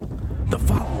The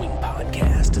following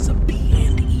podcast is a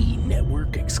B&E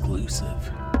Network exclusive.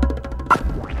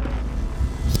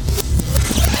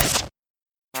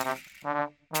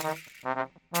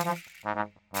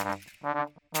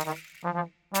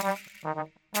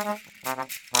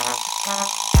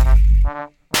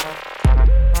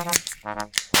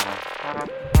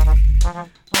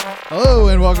 Hello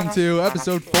and welcome to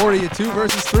episode 40 of 2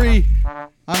 versus 3.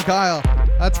 I'm Kyle.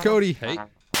 That's Cody. Hey.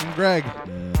 And Greg.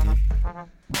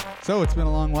 So it's been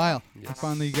a long while. We're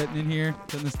finally getting in here,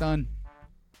 getting this done.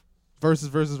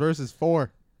 Versus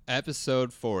 4.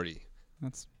 Episode 40.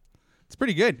 It's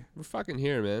pretty good. We're fucking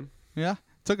here, man. Yeah.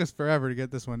 It took us forever to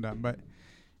get this one done, but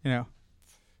you know.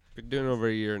 Been doing over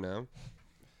a year now.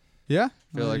 Yeah.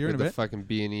 Feel like you're we're in a the bit. fucking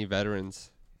B&E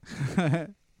veterans.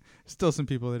 Still some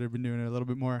people that have been doing it a little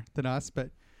bit more than us, but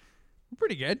we're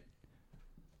pretty good.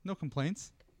 No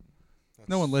complaints.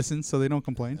 No one listens, so they don't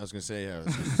complain. I was gonna say,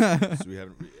 so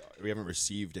we haven't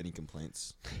received any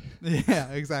complaints. Yeah,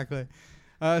 exactly.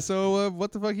 So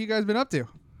what the fuck you guys been up to?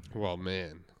 Well,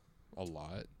 man, a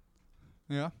lot.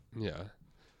 Yeah. Yeah.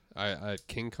 I at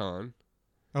King Con.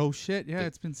 Oh shit! Yeah,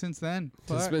 it's been since then.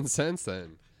 It's Fuck. been since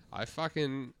then. I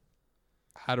fucking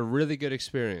had a really good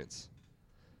experience.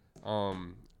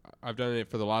 I've done it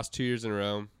for the last 2 years in a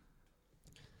row,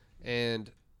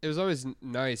 and it was always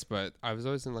nice. But I was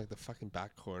always in like the fucking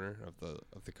back corner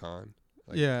of the con.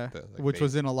 Like Yeah, which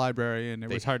was in a library, and it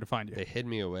they- was hard to find you. They hid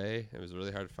me away. It was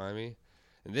really hard to find me.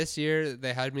 And this year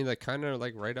they had me like kind of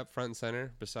like right up front and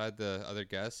center beside the other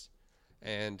guests,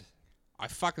 and I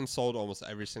fucking sold almost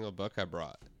every single book I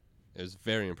brought. It was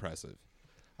very impressive.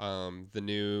 The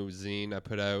new zine I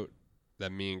put out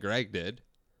that me and Greg did,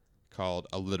 called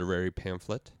A Literary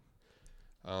Pamphlet,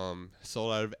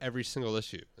 sold out of every single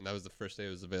issue, and that was the first day it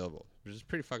was available, which is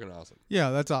pretty fucking awesome.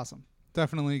 Yeah, that's awesome.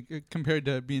 Definitely compared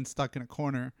to being stuck in a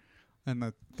corner on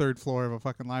the third floor of a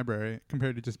fucking library,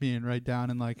 compared to just being right down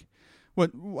in like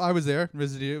what I was there,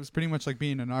 visited. It was pretty much like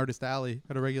being in an artist alley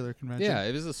at a regular convention. Yeah,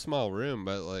 it was a small room,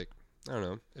 but like I don't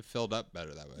know, it filled up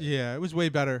better that way. Yeah, it was way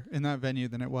better in that venue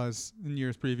than it was in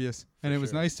years previous. And For it was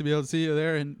sure. nice to be able to see you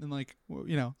there and like,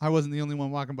 you know, I wasn't the only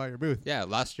one walking by your booth. Yeah,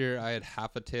 last year I had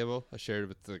half a table. I shared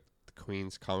with the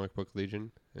Queen's Comic Book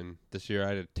Legion, and this year I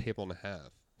had a table and a half.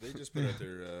 They just put out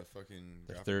their fucking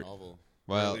Their graphic third- novel.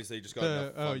 Well, or at least they just got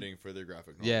enough funding for their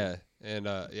graphic novel. yeah, and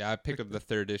I picked up the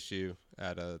third issue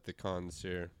at the con this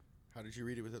year. How did you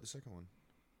read it without the second one?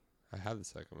 I have the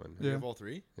second one. You have all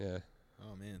three? Yeah,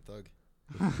 Oh man, thug.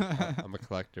 I'm a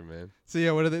collector, man. So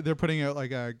yeah, what are they? They're putting out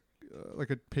like a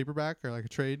paperback or like a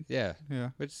trade. Yeah, Yeah.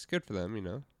 which is good for them, you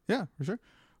know. Yeah, for sure.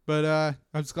 But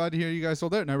I'm just glad to hear you guys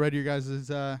sold out, and I read your guys'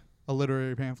 a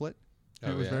literary pamphlet.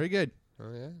 Oh, It was yeah? very good.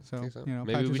 Oh yeah, So, I think so. you know,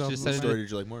 pat Maybe we yourself should on What the send story it.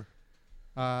 did you like more?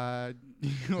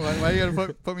 Why you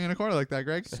gotta put me in a corner like that,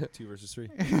 Greg? 2 versus 3.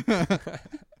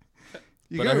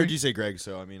 You But got I heard me. you say Greg,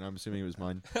 so I mean, I'm assuming it was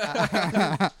mine.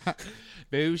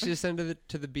 Maybe we should send it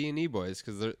to the B&E boys,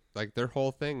 because their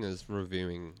whole thing is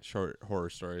reviewing short horror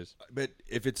stories. But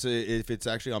if it's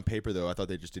actually on paper though, I thought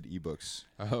they just did ebooks.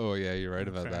 Oh yeah, you're right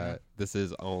about Fair that. enough. This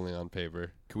is only on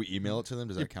paper. Can we email it to them?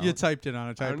 Does that count? You typed it on a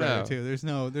I don't typewriter know. too.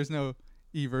 There's no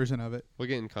e version of it. We'll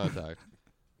get in contact.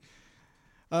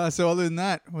 So other than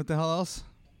that, what the hell else?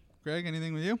 Greg,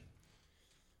 anything with you?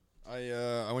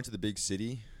 I went to the big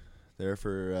city there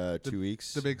for 2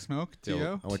 weeks. The Big Smoke, The old-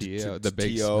 T.O.? I went T.O., to the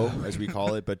big T.O., smoke. as we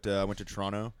call it, but I went to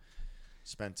Toronto.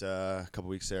 Spent a couple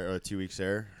weeks there, or 2 weeks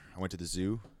there. I went to the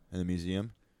zoo and the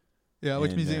museum. Yeah,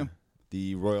 which And, museum?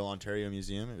 The Royal Ontario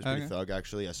Museum. It was pretty Okay. thug,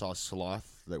 actually. I saw a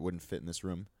sloth that wouldn't fit in this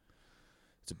room.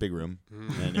 It's a big room,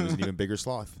 Mm. and it was an even bigger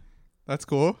sloth. That's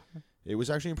cool. It was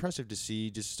actually impressive to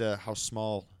see just how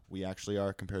small we actually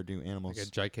are compared to animals. Like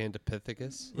a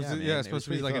gigantopithecus. Was Yeah, it, man, yeah, it it's supposed was to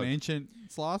be pretty like an thug. ancient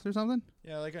sloth or something?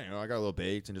 Yeah, like I got a little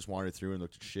baked and just wandered through and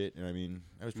looked at shit. And I mean,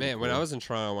 that was pretty Man, when cool. I was in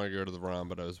Toronto, I wanted to go to the ROM,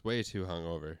 but I was way too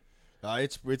hungover.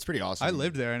 it's pretty awesome. I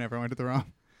lived there. I never went to the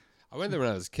ROM. I went there when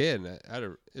I was a kid, and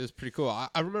it was pretty cool. I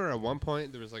remember at one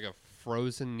point there was like a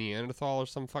frozen Neanderthal or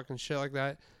some fucking shit like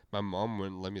that. My mom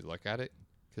wouldn't let me look at it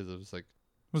because it was like,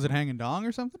 Was it hanging dong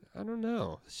or something? I don't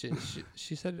know.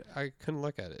 She said I couldn't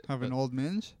look at it. Of an but old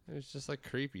minge? It was just like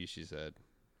creepy, she said.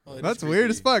 Oh, it is That's weird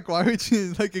as creepy. fuck. Why would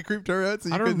you like it creeped her out so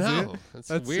you I don't couldn't see know. it? That's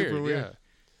That's weird. super weird. Yeah.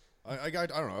 I don't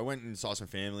know. I went and saw some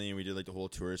family, and we did like the whole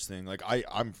tourist thing. Like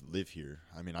I'm live here.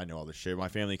 I mean, I know all this shit. My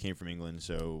family came from England,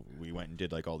 so we went and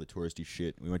did like all the touristy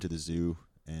shit. We went to the zoo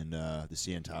and the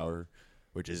CN Tower,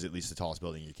 which is at least the tallest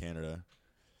building in Canada.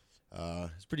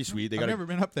 It's pretty sweet. They I've got never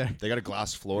been up there. they got a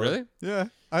glass floor. Really? Yeah,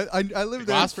 I The lived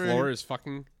there. glass for floor is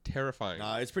fucking terrifying.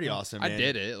 Nah, it's pretty awesome. I Man.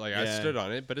 did it. Like I Yeah. stood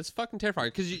on it, but it's fucking terrifying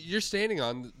because you're standing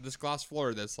on this glass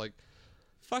floor that's like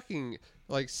fucking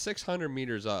like 600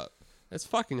 meters up. It's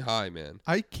fucking high, man.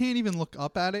 I can't even look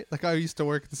up at it. Like I used to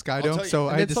work at the Sky I'll tell Dome, you, so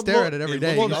and I had then to some stare lo- at it every Yeah,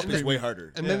 day. looking You up just is way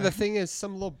harder. And then the thing is,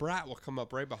 some little brat will come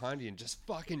up right behind you and just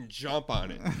fucking jump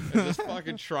on it and just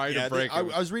fucking try to break I it.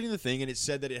 was reading the thing, and it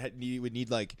said that it would need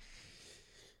like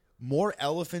more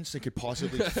elephants than could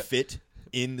possibly fit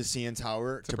in the CN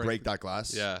Tower to break that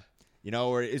glass. Yeah. You know,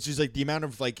 or it's just like the amount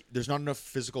of like, there's not enough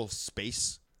physical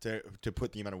space to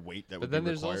put the amount of weight that But would then be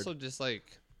there's required. also just like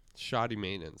shoddy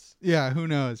maintenance. Yeah, who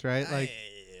knows, right? Like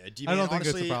I don't think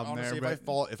that's the problem honestly, there,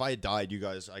 if I had died, you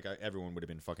guys, like everyone would have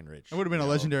been fucking rich. it would have been you a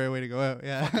know? legendary way to go out.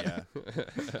 Yeah. Yeah,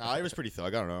 I was pretty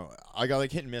thug. I don't know. I got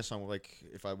like hit and miss on like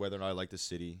whether or not I like the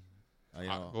city. You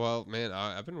know. Well, man,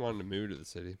 I've been wanting to move to the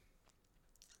city.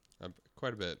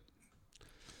 Quite a bit.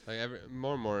 Like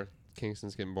more and more,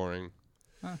 Kingston's getting boring.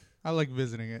 I like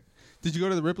visiting it. Did you go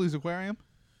to the Ripley's Aquarium?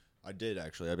 I did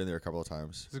actually. I've been there a couple of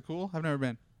times. Is it cool? I've never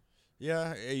been.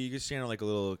 Yeah, you can stand on like a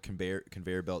little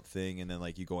conveyor belt thing, and then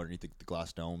like you go underneath the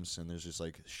glass domes, and there's just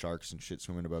like sharks and shit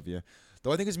swimming above you.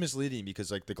 Though I think it's misleading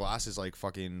because like the glass is like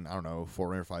fucking, I don't know,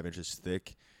 4 or 5 inches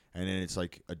thick, and then it's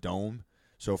like a dome.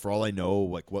 So for all I know,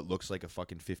 like what looks like a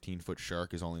fucking 15-foot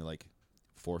shark is only like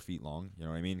 4 feet long. You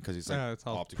know what I mean? Because it's like It's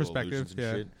all optical perspective. illusions and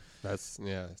Yeah. shit. That's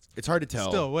It's hard to tell.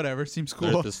 Still, whatever. Seems Earth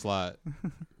cool. is flat.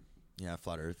 Yeah,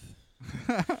 flat Earth.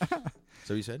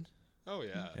 So you said? Oh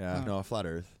yeah. Yeah, no, flat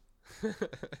Earth.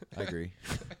 I agree.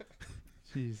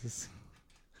 Jesus.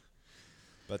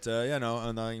 But yeah, no.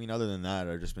 And I mean, other than that,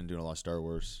 I've just been doing a lot of Star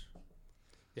Wars.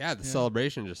 Yeah, the Yeah.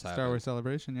 celebration just happened. Star Wars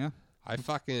Celebration, yeah. I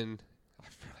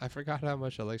forgot how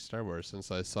much I like Star Wars since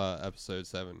I saw Episode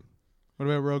 7. What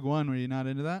about Rogue One? Were you not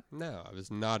into that? No, I was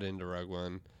not into Rogue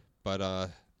One, but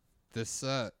this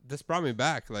brought me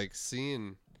back. Like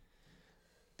seeing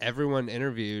everyone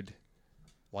interviewed,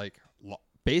 like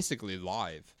basically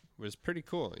live, was pretty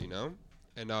cool, you know.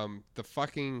 And the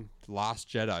fucking Last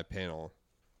Jedi panel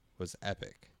was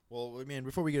epic. Well, I mean,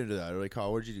 before we get into that, like,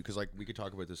 Kyle, what did you do? Because like we could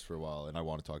talk about this for a while, and I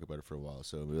want to talk about it for a while.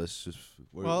 So let's just.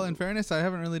 Well, in fairness, I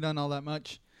haven't really done all that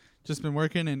much. Just been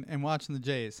working and watching the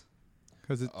Jays.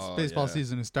 Because baseball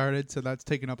season has started, so that's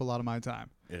taken up a lot of my time.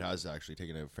 It has actually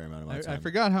taken a fair amount of my time. I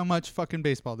forgot how much fucking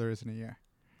baseball there is in a year.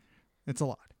 It's a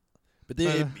lot. But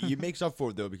it makes up for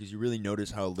it, though, because you really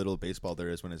notice how little baseball there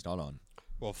is when it's not on.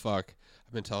 Well, fuck.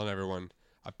 I've been telling everyone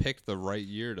I picked the right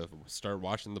year to start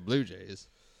watching the Blue Jays.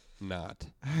 Not.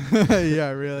 Yeah,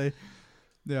 really.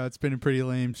 Yeah, it's been a pretty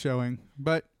lame showing.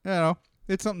 But, you know,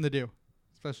 it's something to do,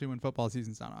 especially when football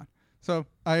season's not on. So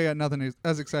I got nothing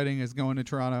as exciting as going to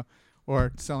Toronto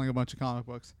or selling a bunch of comic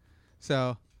books.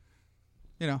 So,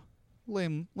 you know,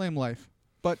 lame life.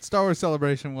 But Star Wars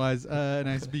Celebration was a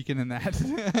nice beacon in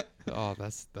that. Oh,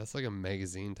 that's like a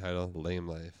magazine title, Lame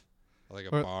Life. Like a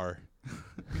Or- bar.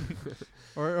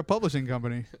 Or a publishing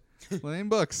company. Lame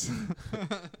books.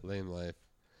 Lame Life.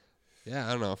 Yeah,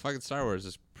 I don't know. Fucking Star Wars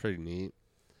is pretty neat.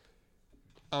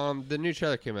 The new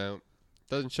trailer came out.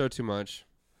 Doesn't show too much.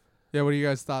 Yeah, what are you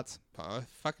guys' thoughts?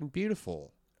 Fucking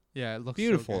beautiful. Yeah, it looks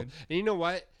Beautiful. so good. And you know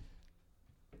what?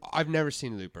 I've never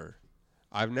seen Looper.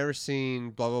 I've never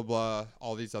seen blah, blah, blah,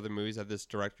 all these other movies that this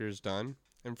director's done.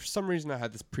 And for some reason, I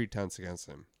had this pretense against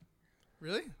him.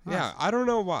 Really? Yeah, I don't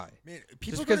know why. Man,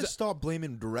 people Just gotta 'cause- stop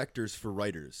blaming directors for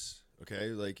writers. Okay,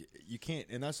 like you can't,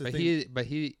 and that's the But thing.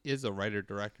 he is a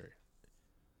writer-director.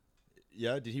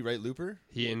 Yeah, did he write Looper?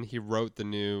 He wrote the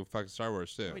new fucking Star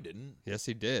Wars, too. No, he didn't. Yes,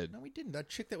 he did. No, he didn't. That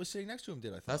chick that was sitting next to him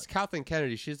did. I thought. That's Kathleen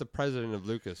Kennedy. She's the president of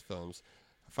Lucasfilms.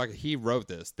 Fuck, he wrote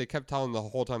this. They kept telling the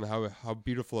whole time how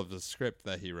beautiful of the script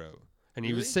that he wrote. And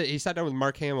he he sat down with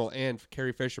Mark Hamill and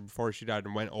Carrie Fisher before she died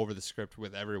and went over the script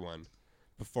with everyone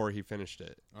before he finished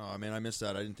it. Oh man, I missed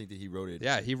that. I didn't think that he wrote it.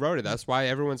 Yeah, he wrote it. That's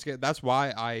why that's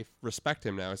why I respect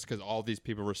him now. It's because all these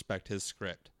people respect his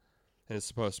script, and it's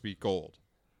supposed to be gold.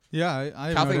 Yeah, I have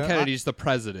no Kathleen doubt. Kennedy's the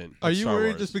president. Are of you Star worried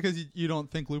Wars. just because you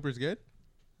don't think Looper's good?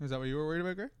 Is that what you were worried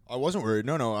about, Greg? I wasn't worried.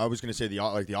 No. I was gonna say the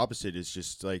opposite. Is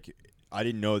just like I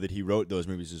didn't know that he wrote those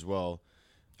movies as well.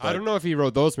 I don't know if he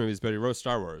wrote those movies, but he wrote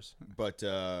Star Wars. But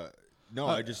no,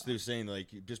 I just was saying like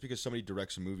just because somebody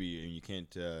directs a movie and you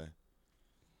can't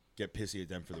get pissy at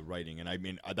them for the writing. And I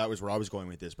mean that was where I was going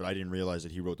with this, but I didn't realize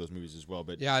that he wrote those movies as well.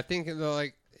 But Yeah, I think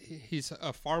like he's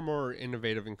a far more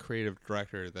innovative and creative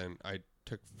director than I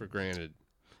took for granted.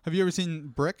 Have you ever seen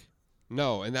Brick?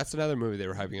 No, and that's another movie they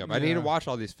were hyping up. I need Yeah. to watch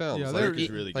all these films. Yeah, like, they're- Brick is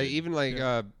really like good. even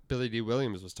like Billy D.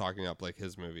 Williams was talking up like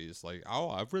his movies. Like, oh,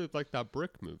 I really like that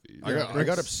Brick movie. I got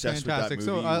Brick's obsessed fantastic. with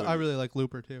that movie. So I really like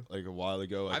Looper too. like a while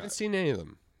ago. I haven't seen any of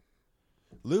them.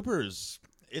 Looper's.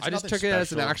 It's I just nothing took it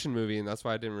as an special. action movie, and that's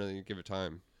why I didn't really give it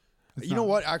time. It's You know not-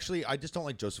 what? Actually, I just don't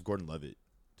like Joseph Gordon-Levitt,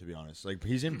 to be honest. Like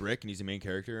he's in Brick and he's the main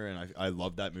character, and I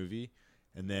love that movie.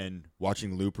 And then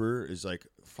watching Looper is like,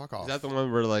 fuck off. Is that the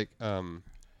one where like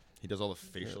he does all the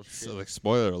facial shit? So like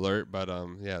spoiler alert, but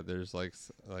yeah, there's like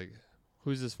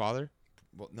who's his father?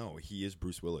 Well, no, he is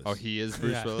Bruce Willis. Oh, he is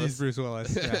Bruce Willis. He's Bruce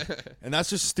Willis. Yeah. And that's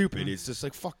just stupid. It's just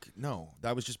like, fuck, no,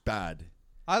 that was just bad.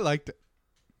 I liked it.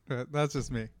 That's just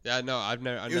me. Yeah, no, I've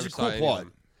never. It was a saw cool any of plot.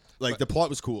 them. Like the plot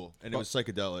was cool and it was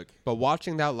psychedelic. But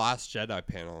watching that Last Jedi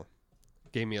panel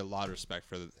gave me a lot of respect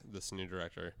for this new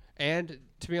director, and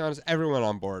to be honest, everyone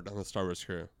on board on the Star Wars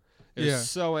crew. It was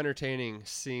so entertaining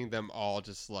seeing them all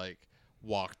just like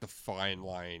walk the fine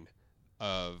line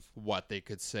of what they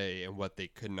could say and what they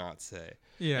could not say.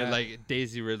 Yeah. And like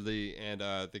Daisy Ridley and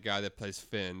the guy that plays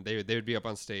Finn, they would be up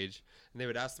on stage and they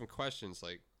would ask them questions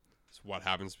like, so what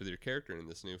happens with your character in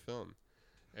this new film?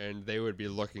 And they would be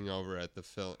looking over at the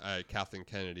film, Kathleen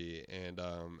Kennedy and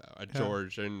at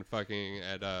George and fucking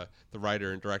at the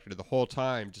writer and director the whole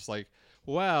time, just like,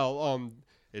 well,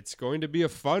 it's going to be a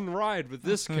fun ride with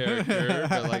this character,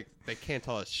 but like they can't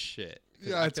tell us shit.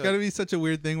 Yeah, it's got to be such a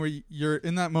weird thing where you're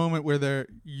in that moment where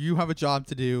you have a job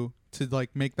to do to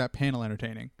like make that panel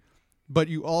entertaining, but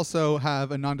you also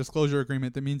have a non-disclosure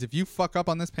agreement that means if you fuck up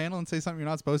on this panel and say something you're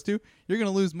not supposed to, you're gonna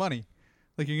lose money,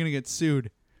 like you're gonna get sued.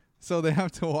 So they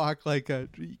have to walk like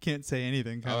you can't say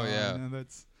anything. Oh yeah, and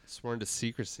that's sworn to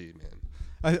secrecy, man.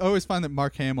 I always find that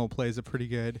Mark Hamill does a pretty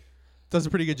good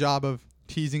job of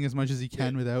teasing as much as he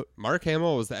can without. Mark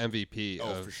Hamill was the MVP.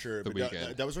 Oh, for sure. The But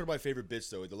weekend. that was one of my favorite bits,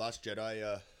 though. The Last Jedi. I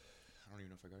don't even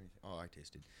know if I got anything. Oh, I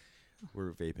tasted.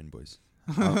 We're vaping, boys.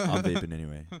 I'm vaping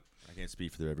anyway. I can't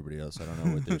speak for everybody else. I don't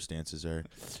know what their stances are.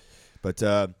 But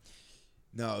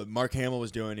no, Mark Hamill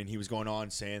was doing, and he was going on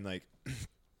saying like,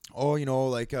 "Oh,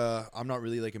 like I'm not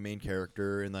really like a main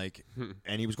character," and like,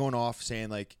 and he was going off saying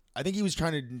like, I think he was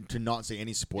trying to not say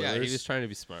any spoilers. Yeah, he was trying to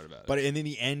be smart about it. But in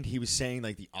the end, he was saying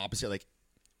like the opposite, like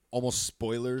almost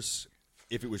spoilers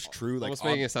if it was true. Like almost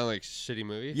making it sound like a shitty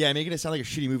movie. Yeah, making it sound like a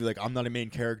shitty movie. Like I'm not a main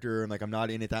character and like I'm not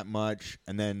in it that much.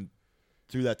 And then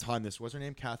through that time, what's her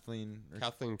name? Kathleen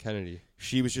Kennedy.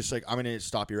 She was just like, I'm gonna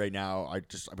stop you right now.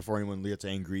 Before anyone gets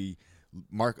angry,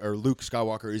 Luke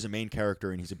Skywalker is a main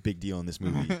character and he's a big deal in this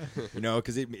movie.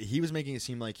 Because he was making it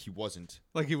seem like he wasn't.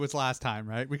 Like he was last time,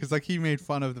 right? Because like he made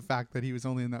fun of the fact that he was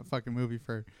only in that fucking movie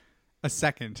for a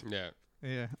second. Yeah.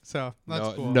 Yeah. So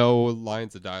that's cool. No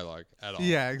lines of dialogue at all.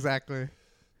 Yeah, exactly.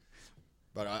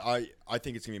 But I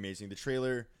think it's gonna be amazing. The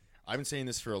trailer. I've been saying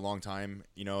this for a long time,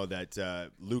 that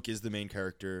Luke is the main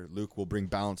character. Luke will bring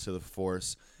balance to the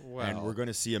Force, and we're going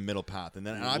to see a middle path. And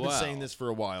I've been saying this for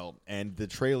a while, and the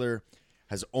trailer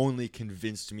has only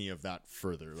convinced me of that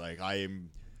further. Like, I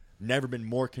am never been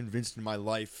more convinced in my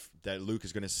life that Luke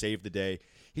is going to save the day.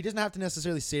 He doesn't have to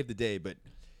necessarily save the day, but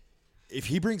if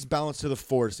he brings balance to the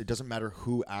Force, it doesn't matter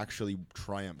who actually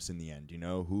triumphs in the end,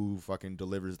 who fucking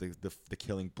delivers the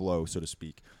killing blow, so to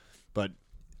speak. But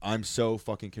I'm so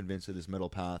fucking convinced of this middle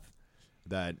path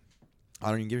that I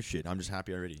don't even give a shit. I'm just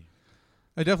happy already.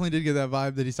 I definitely did get that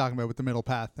vibe that he's talking about with the middle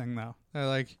path thing, though. I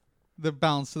like the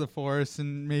balance to the Force,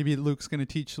 and maybe Luke's going to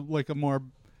teach like a more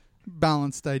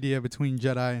balanced idea between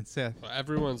Jedi and Sith. Well,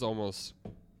 everyone's almost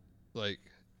like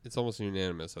it's almost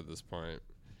unanimous at this point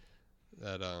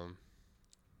that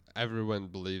everyone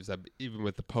believes that even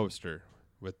with the poster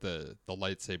with the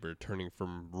lightsaber turning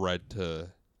from red to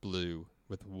blue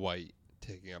with white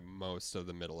taking up most of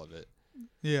the middle of it.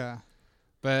 Yeah.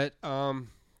 But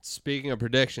speaking of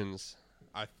predictions,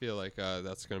 I feel like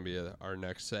that's going to be our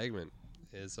next segment.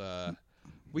 Is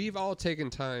we've all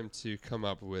taken time to come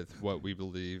up with what we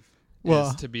believe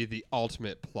is to be the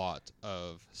ultimate plot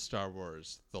of Star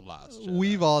Wars: The Last Jedi.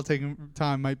 We've all taken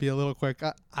time. Might be a little quick.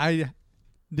 I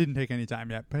didn't take any time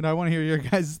yet, but I want to hear your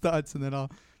guys' thoughts, and then I'll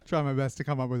try my best to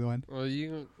come up with one.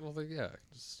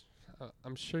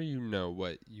 I'm sure you know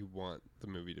what you want the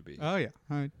movie to be. Oh, yeah.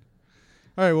 All right.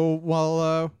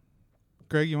 Well,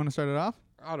 Greg, you want to start it off?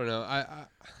 I don't know.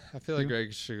 I feel like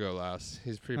Greg should go last.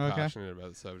 He's pretty passionate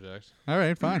about the subject. All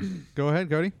right, fine. Go ahead,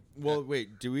 Cody. Well,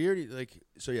 wait. Do we already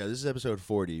so yeah, this is episode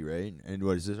 40, right? And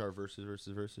what is this, our versus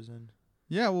then?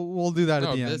 Yeah, we'll do that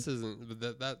at the end. No, this isn't.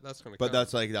 That's going to. But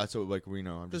that's what like we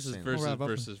know. This is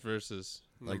versus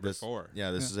like number this, 4.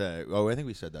 Yeah, this is it. Oh, I think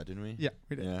we said that, didn't we? Yeah,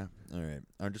 we did. Yeah. All right.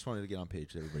 I just wanted to get on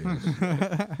page with everybody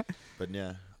else. But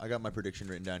yeah, I got my prediction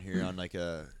written down here on like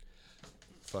a.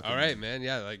 All right, man.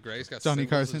 Yeah, like Greg's got Johnny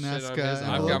symbols and Carson-esque, shit on his. I've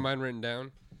envelope. got mine written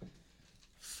down.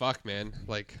 Fuck, man.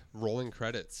 Like rolling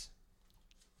credits.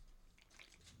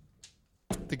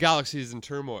 The galaxy is in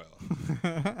turmoil.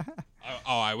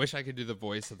 I wish I could do the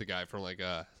voice of the guy from like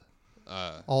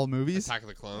all movies. Attack of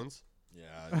the Clones.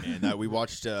 Yeah, man. That we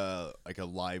watched like a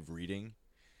live reading,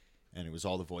 and it was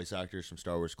all the voice actors from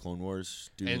Star Wars Clone Wars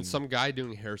doing. And some guy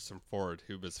doing Harrison Ford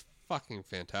who was fucking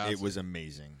fantastic. It was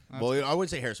amazing. Well, I wouldn't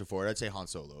say Harrison Ford. I'd say Han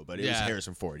Solo, but it was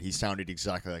Harrison Ford. He sounded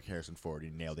exactly like Harrison Ford. He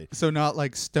nailed it. So not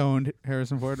like stoned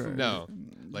Harrison Ford? Or, no.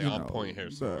 Like on point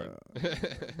Harrison Ford.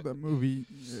 The movie.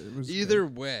 Was Either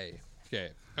way. Okay.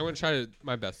 I'm going to try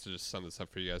my best to just sum this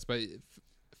up for you guys, but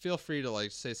feel free to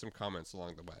like say some comments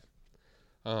along the way.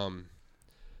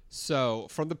 So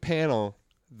from the panel,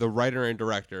 the writer and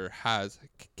director has,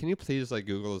 can you please like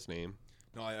Google his name?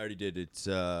 No, I already did. It's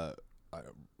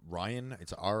Ryan.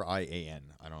 It's Rian.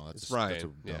 I don't know. That's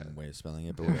Ryan. That's a dumb way of spelling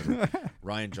it, but whatever.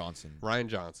 Ryan Johnson. Ryan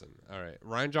Johnson. All right.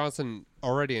 Ryan Johnson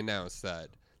already announced that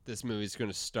this movie is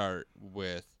going to start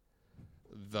with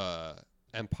the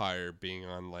Empire being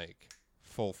on like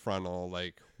full frontal.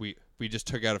 Like we just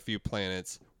took out a few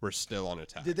planets. We're still on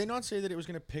attack. Did they not say that it was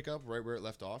going to pick up right where it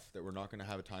left off? That we're not going to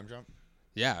have a time jump?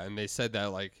 Yeah, and they said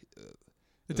that like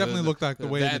it definitely looked like the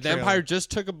way the Empire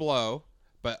just took a blow.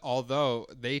 But although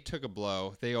they took a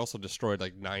blow, they also destroyed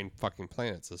like 9 fucking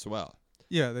planets as well.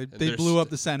 Yeah, they blew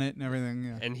up the Senate and everything.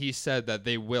 Yeah. And he said that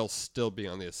they will still be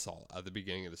on the assault at the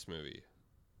beginning of this movie.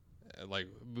 Like,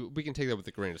 we can take that with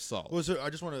a grain of salt. Well, so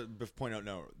I just want to point out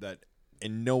now that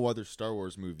in no other Star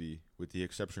Wars movie, with the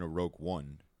exception of Rogue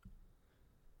One,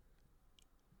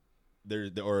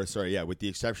 with the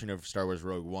exception of Star Wars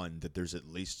Rogue One, that there's at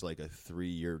least like a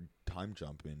 3-year time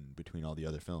jump in between all the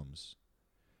other films.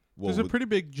 There's a pretty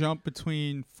big jump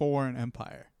between 4 and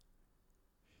Empire.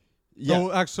 Yeah.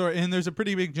 Oh, actually, and there's a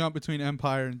pretty big jump between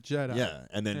Empire and Jedi. Yeah,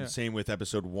 and then same with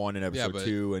Episode 1 and Episode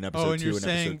 2 and Episode 2 and you're and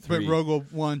saying, Episode 3. but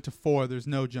Rogue 1 to 4, there's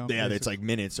no jump. Yeah, it's like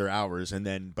minutes or hours, and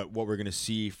then but what we're gonna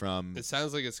see from it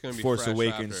sounds like it's gonna be Force fresh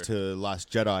Awakens after. to Last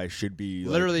Jedi should be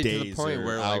literally like days to the point or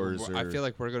where hours. like, I feel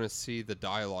like we're gonna see the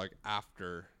dialogue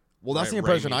after. Well, that's the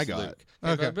impression I Raimi's got. Luke.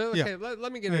 Okay,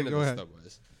 let me get Hey, into go this ahead. though,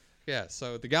 boys. Yeah,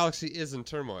 so the galaxy is in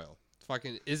turmoil.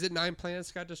 Fucking, is it 9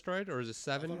 planets got destroyed or is it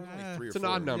 7? It's an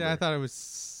odd number. Yeah, I thought it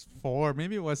was 4.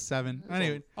 Maybe it was 7.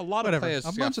 Anyway, a lot of whatever. planets A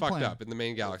got bunch of fucked planets. up in the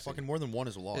main galaxy. Fucking more than one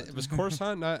is a lot. It was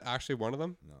Coruscant not actually one of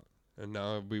them? No. And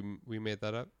no, we made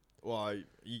that up. Well,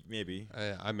 maybe.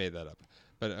 I made that up,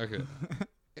 but okay.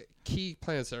 Key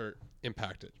planets are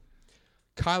impacted.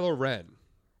 Kylo Ren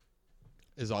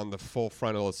is on the full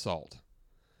frontal assault.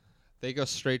 They go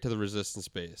straight to the Resistance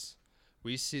base.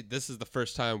 We see this is the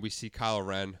first time we see Kylo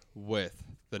Ren with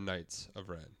the Knights of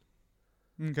Ren.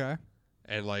 Okay.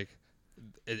 And like,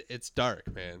 it's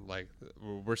dark, man. Like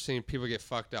we're seeing people get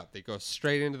fucked up. They go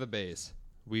straight into the base.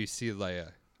 We see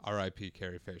Leia, R.I.P.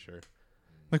 Carrie Fisher.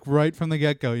 Like right from the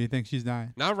get-go, you think she's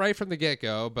dying? Not right from the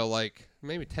get-go, but like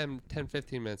maybe 10,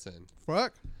 15 minutes in.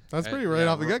 Fuck. That's And- pretty right yeah,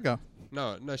 off the get-go.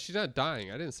 No, she's not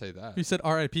dying. I didn't say that. You said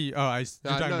R.I.P. Oh,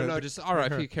 No, just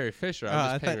R.I.P. Carrie Fisher.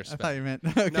 I'm just paying I respect. thought you meant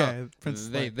okay. No, Princess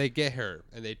they Leia. they get her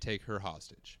and they take her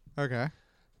hostage. Okay.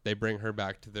 They bring her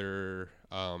back to their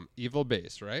evil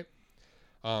base, right?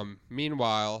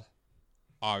 Meanwhile,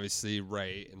 obviously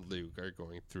Rey and Luke are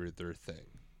going through their thing.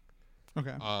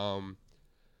 Okay.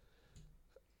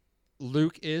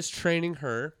 Luke is training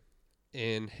her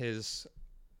in his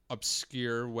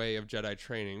obscure way of Jedi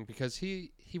training because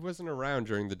he wasn't around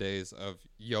during the days of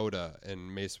Yoda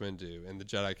and Mace Windu and the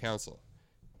Jedi Council.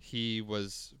 He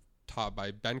was taught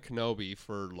by Ben Kenobi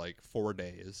for like 4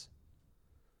 days.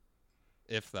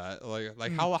 If that,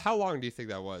 like how long do you think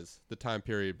that was? The time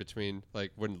period between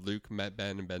like when Luke met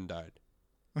Ben and Ben died.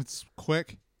 It's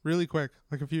quick, really quick,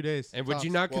 like a few days. And would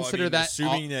you tops. not consider that?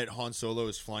 Assuming that Han Solo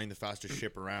is flying the fastest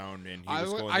ship around and he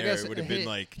was going I there, guess it would have been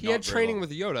like he not had very training long.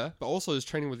 with Yoda, but also his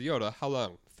training with Yoda. How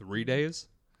long? 3 days.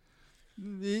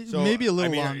 So, Maybe a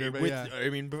little I mean, longer, but yeah. I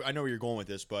mean, I know where you're going with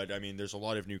this, but I mean, there's a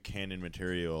lot of new canon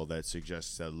material that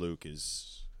suggests that Luke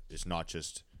is not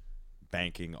just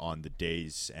banking on the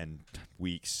days and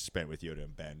weeks spent with Yoda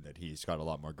and Ben, that he's got a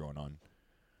lot more going on.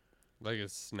 Like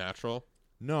it's natural.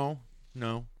 No,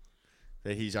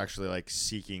 that he's actually like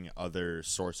seeking other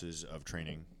sources of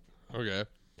training. Okay.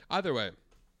 Either way,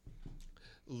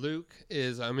 Luke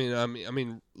is. I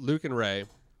mean, Luke and Rey.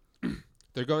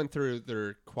 They're going through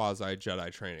their quasi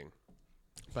Jedi training,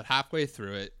 but halfway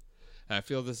through it, and I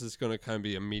feel this is going to kind of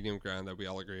be a medium ground that we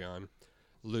all agree on.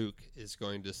 Luke is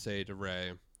going to say to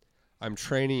Rey, "I'm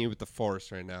training you with the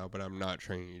Force right now, but I'm not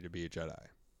training you to be a Jedi."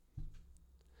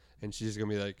 And she's going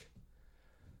to be like,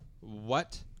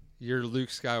 "What? You're Luke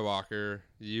Skywalker.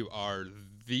 You are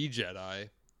the Jedi.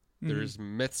 There's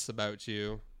myths about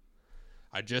you.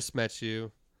 I just met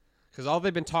you." Because all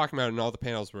they've been talking about in all the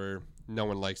panels were no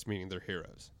one likes meeting their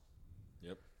heroes.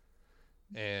 Yep.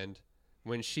 And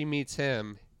when she meets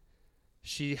him,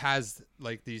 she has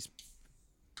like these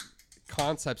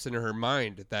concepts in her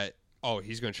mind that oh,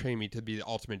 he's going to train me to be the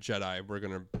ultimate Jedi. We're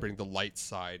going to bring the light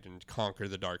side and conquer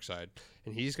the dark side.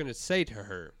 And he's going to say to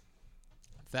her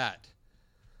that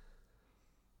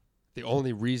the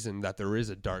only reason that there is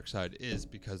a dark side is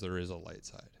because there is a light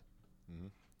side. Mm-hmm.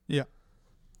 Yeah.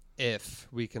 If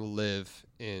we can live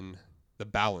in the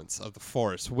balance of the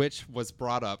Force, which was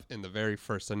brought up in the very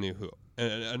first A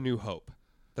New Hope,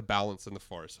 the balance in the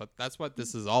Force. So that's what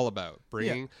this is all about.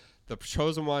 Bringing the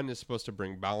chosen one is supposed to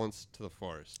bring balance to the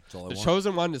Force. The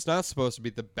chosen one is not supposed to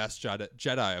be the best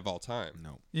Jedi of all time.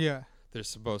 No. Yeah. They're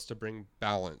supposed to bring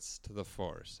balance to the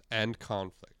Force and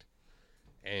conflict.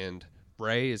 And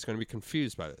Rey is going to be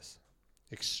confused by this.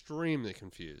 Extremely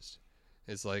confused.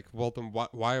 It's like, well, then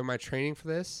why am I training for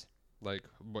this? Like,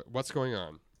 what's going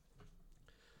on?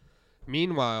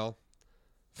 Meanwhile,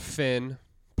 Finn,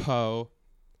 Poe,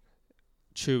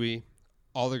 Chewie,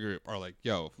 all the group are like,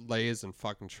 yo, Leia's in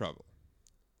fucking trouble.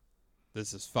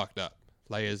 This is fucked up.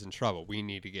 Leia's in trouble. We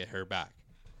need to get her back.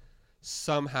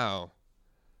 Somehow,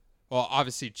 well,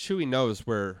 obviously, Chewie knows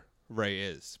where Rey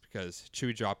is because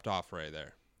Chewie dropped off Rey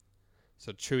there.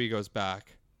 So Chewie goes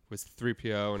back with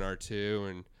 3PO and R2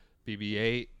 and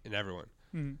BB-8 and everyone.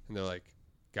 Mm. And they're like,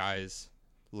 guys,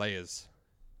 Leia's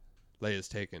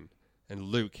taken. And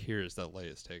Luke hears that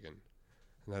Leia's taken.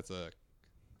 And that's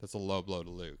a low blow to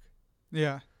Luke.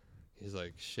 Yeah. He's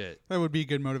like, shit. That would be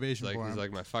good motivation Like, for he's him.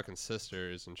 like, my fucking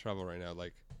sister is in trouble right now.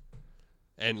 Like,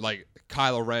 and like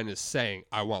Kylo Ren is saying,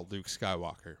 I want Luke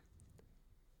Skywalker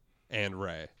and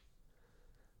Rey.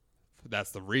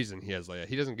 That's the reason he has Leia.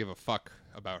 He doesn't give a fuck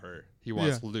about her. He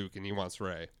wants Luke and he wants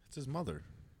Rey. It's his mother.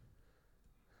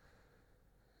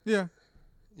 Yeah.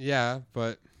 Yeah,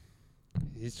 but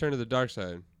he's turned to the dark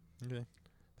side. Okay.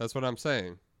 That's what I'm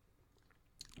saying.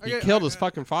 I He get- killed his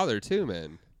fucking father too,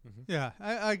 man. Yeah.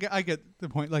 I get the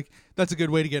point. Like, that's a good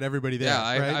way to get everybody there.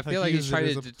 Yeah, right? I feel like he he's uses it trying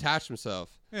as to a- detach himself.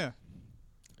 Yeah.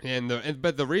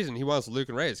 But the reason he wants Luke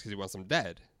and Rey is because he wants them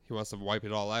dead. He wants to wipe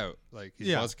it all out. Like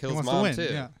he wants to kill he his wants mom to win.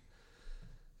 too. Yeah.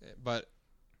 But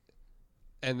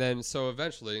and then so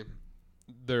eventually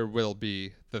there will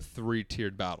be the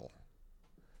 3-tiered battle.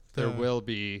 There will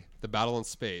be the battle in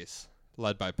space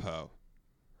led by Poe.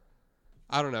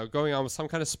 I don't know, going on with some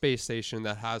kind of space station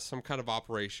that has some kind of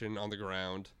operation on the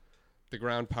ground. The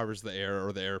ground powers the air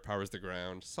or the air powers the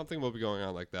ground. Something will be going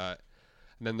on like that.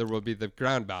 And then there will be the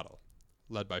ground battle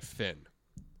led by Finn.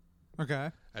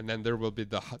 Okay. And then there will be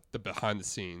the behind the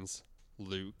scenes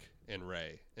Luke and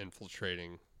Rey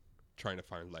infiltrating, trying to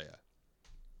find Leia.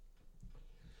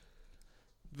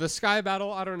 The sky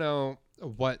battle, I don't know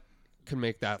what can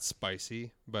make that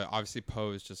spicy, but obviously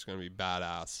Poe is just going to be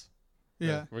badass.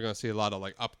 Yeah. We're going to see a lot of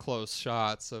like up close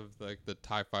shots of like the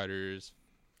TIE fighters,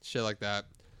 shit like that.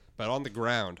 But on the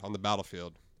ground, on the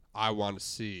battlefield, I want to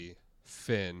see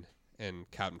Finn and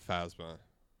Captain Phasma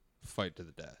fight to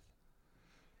the death.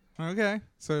 Okay.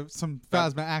 So some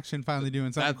Phasma action finally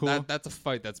doing something cool. That's a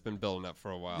fight that's been building up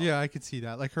for a while. Yeah, I could see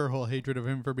that. Like her whole hatred of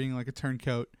him for being like a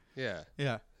turncoat. Yeah.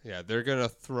 Yeah. Yeah, they're going to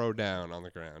throw down on the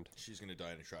ground. She's gonna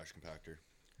die in a trash compactor.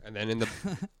 And then in the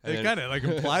They kind of like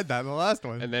implied that in the last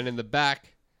one. and then in the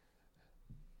back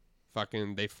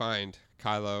fucking they find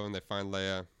Kylo and they find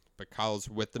Leia, but Kylo's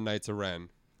with the Knights of Ren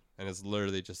and it's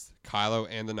literally just Kylo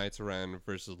and the Knights of Ren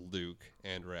versus Luke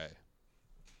and Rey.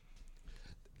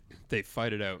 They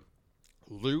fight it out.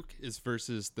 Luke is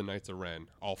versus the Knights of Ren,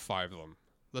 all 5 of them.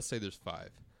 Let's say there's 5.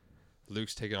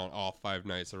 Luke's taking on all 5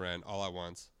 Knights of Ren all at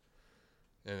once.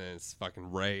 And then it's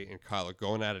fucking Rey and Kylo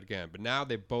going at it again. But now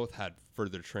they both had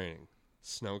further training.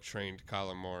 Snoke trained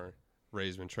Kylo more.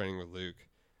 Rey's been training with Luke.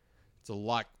 It's a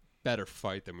lot better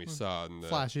fight than we saw in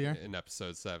Flashier. in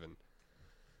episode 7.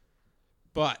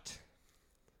 But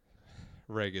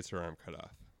Rey gets her arm cut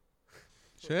off.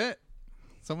 Shit.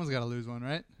 Someone's got to lose one,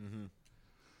 right? Mm-hmm.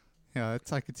 Yeah,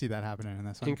 I could see that happening in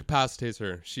this one. Incapacitates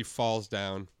her. She falls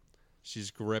down.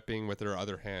 She's gripping with her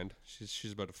other hand.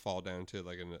 She's about to fall down to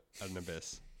like an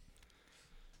abyss.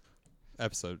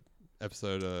 Episode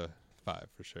 5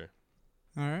 for sure.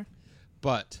 All right.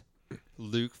 But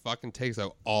Luke fucking takes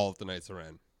out all of the Knights of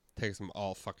Ren. Takes them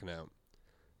all fucking out.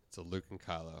 It's a Luke and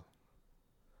Kylo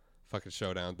fucking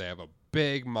showdown. They have a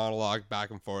big monologue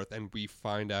back and forth, and we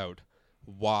find out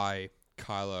why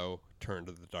Kylo turned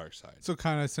to the dark side. So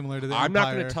kind of similar to the I'm not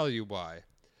Empire. going to tell you why,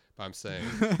 but I'm saying.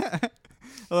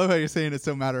 I love how you're saying it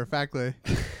so matter-of-factly.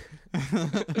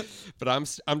 But I'm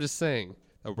just saying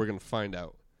that we're going to find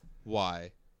out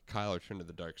why Kylo turned to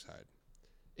the dark side.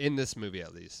 In this movie,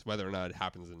 at least. Whether or not it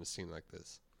happens in a scene like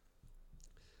this.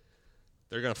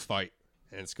 They're going to fight.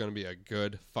 And it's going to be a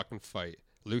good fucking fight.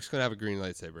 Luke's going to have a green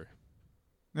lightsaber.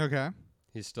 Okay.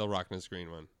 He's still rocking his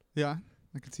green one. Yeah.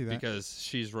 I can see that. because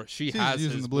she She's has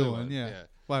using his the blue one. Yeah. yeah.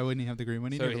 Why wouldn't he have the green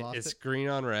one? He So never lost it's it. green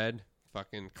on red,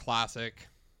 fucking classic.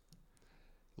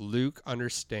 Luke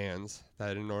understands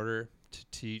that in order to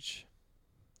teach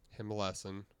him a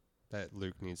lesson, that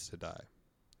Luke needs to die.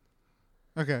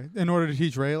 Okay. In order to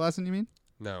teach Rey a lesson, you mean?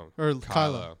 No, Or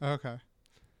Kylo. Okay.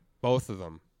 Both of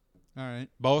them. All right.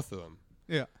 Both of them.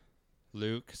 Yeah.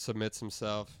 Luke submits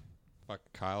himself.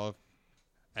 Fucking Kylo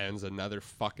ends another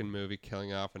fucking movie,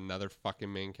 killing off another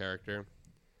fucking main character.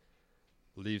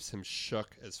 Leaves him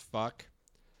shook as fuck.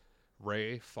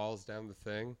 Rey falls down the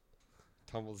thing,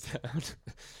 tumbles down,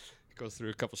 goes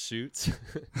through a couple shoots.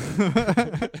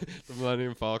 The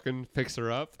Millennium Falcon picks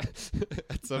her up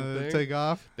at something. Take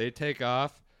off. They take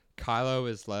off. Kylo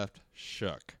is left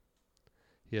shook.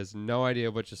 He has no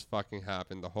idea what just fucking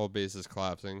happened. The whole base is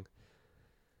collapsing.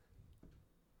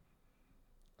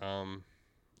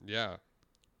 Yeah.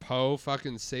 Poe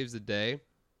fucking saves the day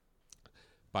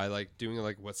by like doing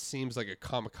like what seems like a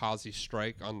kamikaze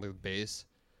strike on the base,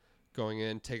 going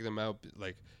in, taking them out.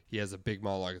 Like he has a big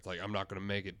monologue. It's like, I'm not gonna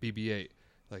make it. BB-8.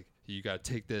 Like you gotta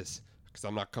take this because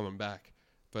I'm not coming back.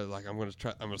 But like I'm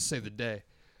gonna save the day.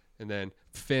 And then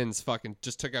Finn's fucking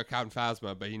just took out Captain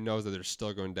Phasma, but he knows that they're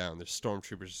still going down. There's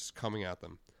stormtroopers just coming at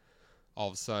them. All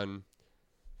of a sudden,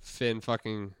 Finn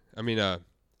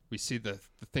we see the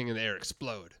thing in the air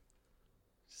explode.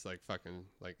 It's like fucking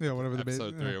like whatever the base.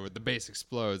 episode 3 where the base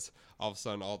explodes. All of a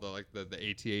sudden, all the like the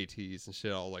AT-ATs and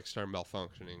shit all like start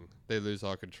malfunctioning. They lose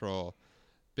all control.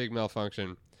 Big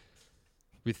malfunction.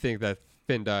 We think that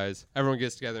Finn dies. Everyone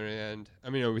gets together in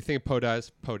the end. We think Poe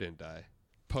dies. Poe didn't die.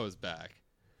 Poe's back.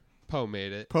 Poe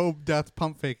made it. Poe death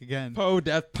pump fake again. Poe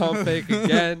death pump fake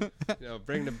again.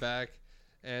 Bringing it back.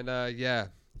 And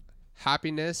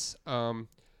happiness.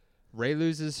 Rey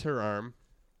loses her arm.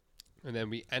 And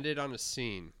then we ended on a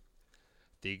scene.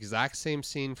 The exact same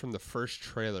scene from the first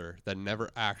trailer that never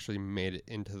actually made it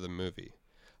into the movie.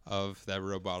 Of that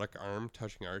robotic arm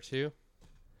touching R2.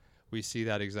 We see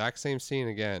that exact same scene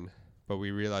again. But we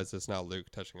realize it's not Luke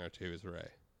touching R2, it's Rey.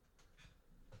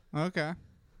 Okay.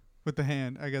 With the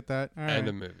hand. I get that. All right. End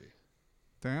of movie.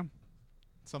 Damn.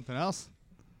 Something else.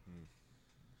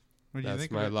 What do you That's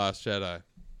think? my of it? Last Jedi.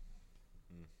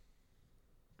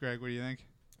 Greg, what do you think?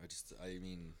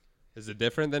 Is it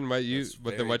different than what you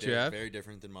you have? Very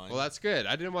different than mine. Well, that's good.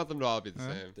 I didn't want them to all be the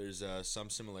same. There's some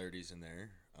similarities in there.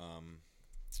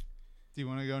 Do you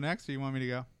want to go next, or you want me to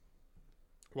go?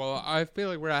 Well, I feel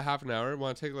like we're at half an hour.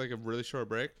 Want to take like a really short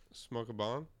break, smoke a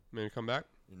bong, maybe come back?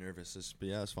 You're nervous, but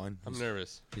yeah, it's fine. I'm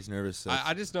nervous. He's nervous.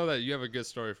 I just know that you have a good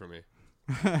story for me.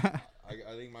 I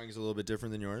think mine's a little bit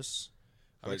different than yours.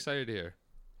 I'm excited to hear.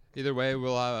 Either way,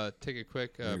 we'll take a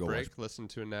quick break, listen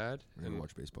to an ad, and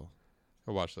watch baseball.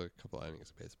 I'll watch a couple of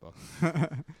innings of baseball.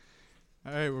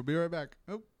 All right, we'll be right back.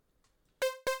 Oh.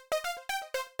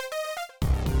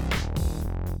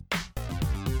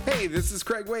 Hey, this is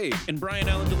Craig Wade and Brian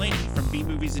Allen Delaney from B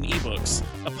Movies and Ebooks,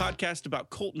 a podcast about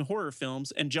cult and horror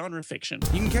films and genre fiction.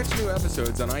 You can catch new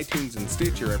episodes on iTunes and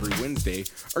Stitcher every Wednesday,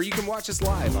 or you can watch us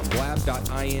live on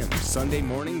blab.im Sunday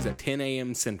mornings at 10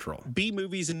 a.m. Central. B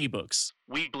Movies and Ebooks.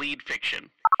 We bleed fiction.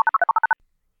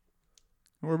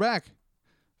 We're back.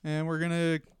 And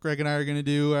Greg and I are going to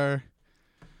do our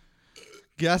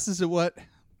guesses at what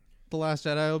The Last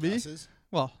Jedi will be. Guesses?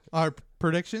 Well, our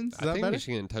predictions. Is that think better? we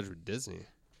should get in touch with Disney.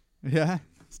 Yeah?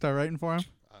 Start writing for him?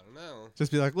 I don't know.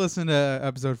 Just be like, listen to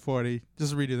episode 40.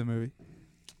 Just redo the movie.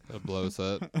 That'll blow us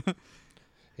up.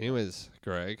 Anyways,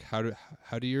 Greg, how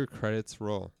do your credits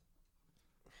roll?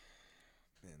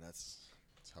 Man, that's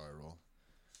how I roll.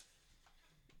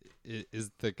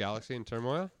 Is the galaxy in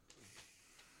turmoil?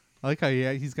 I like how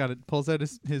he's got it. Pulls out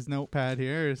his notepad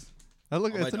here. I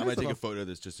might take a photo of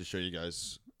this just to show you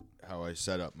guys how I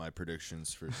set up my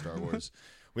predictions for Star Wars.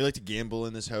 We like to gamble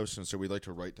in this house, and so we like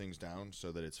to write things down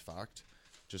so that it's fact,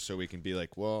 just so we can be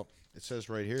like, well, it says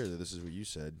right here that this is what you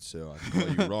said, so I can call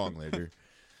you wrong later.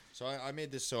 So I made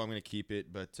this, so I'm going to keep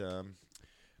it. But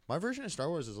my version of Star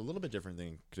Wars is a little bit different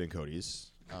than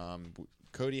Cody's.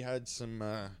 Cody had some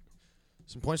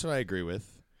points that I agree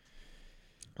with.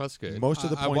 That's good. Most of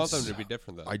the I want points them to be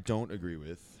different, though. I don't agree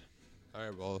with. All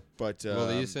right, well, but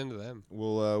we'll ease into them.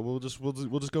 We'll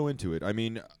just go into it. I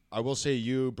mean, I will say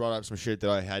you brought up some shit that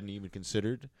I hadn't even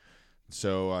considered.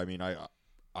 So I mean,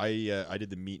 I did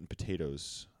the meat and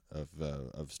potatoes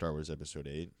of Star Wars Episode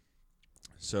 8.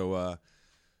 So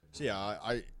yeah,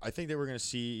 I think that we're gonna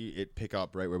see it pick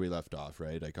up right where we left off,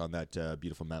 right? Like on that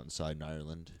beautiful mountainside in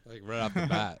Ireland. Like right off the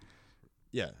bat.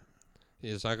 Yeah.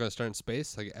 It's not gonna start in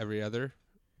space like every other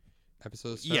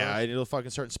episode. Yeah, it'll fucking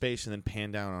start in space and then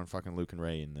pan down on fucking Luke and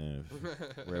Rey and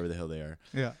wherever the hell they are.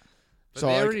 Yeah. But So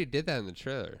they I- already did that in the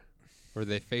trailer, where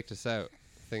they faked us out,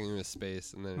 thinking it was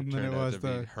space, and then it turned out to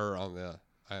be her on the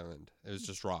island. It was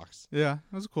just rocks. Yeah,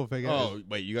 it was a cool fake. Oh,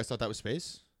 wait, you guys thought that was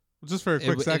space? Just for a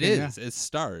quick second. It Yeah. is. It's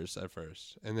stars at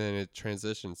first, and then it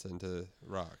transitions into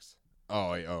rocks.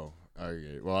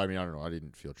 Okay. Well, I mean, I don't know. I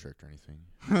didn't feel tricked or anything.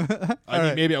 All I mean,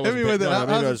 right. maybe I wasn't. Hit me with it. Maybe How's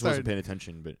I it just wasn't started? paying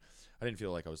attention, but I didn't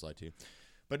feel like I was lied to.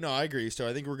 But no, I agree. So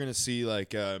I think we're gonna see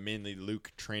like mainly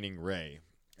Luke training Rey,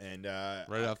 and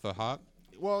Right off the hop.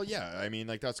 well, yeah. I mean,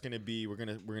 like that's gonna be we're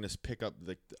gonna pick up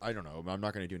the. I don't know. I'm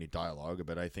not gonna do any dialogue,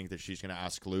 but I think that she's gonna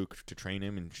ask Luke to train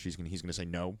him, and he's gonna say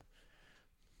no.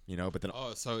 You know, but then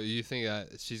Oh, so you think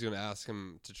that she's going to ask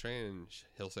him to train, and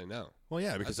he'll say no? well,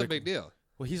 yeah, because That's a like, big deal.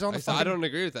 well, he's on the. I don't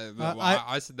agree with that.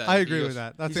 I said that. I he agree goes- with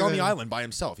that. That's He's on the exactly- island by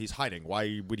himself. He's hiding.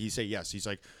 Why would he say yes? He's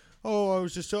like, oh, I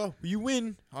was just, you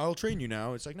win. I'll train you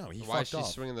now. It's like, no, he Why is fucked she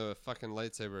off. swinging the fucking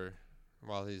lightsaber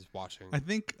while he's watching? I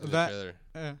think in the that.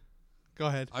 trailer? Go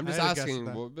ahead. I'm I just had a guess asking. at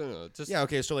that. Well, no, just Yeah,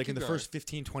 okay, so like in keep the going. first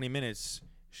 15, 20 minutes,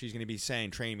 she's going to be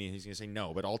saying, train me, and he's going to say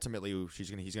no, but ultimately he's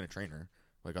going to train her.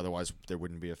 Like, otherwise there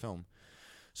wouldn't be a film.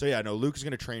 So yeah, no, Luke's going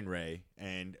to train Rey,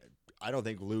 and I don't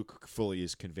think Luke fully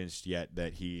is convinced yet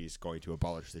that he's going to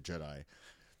abolish the Jedi.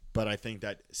 But I think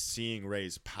that seeing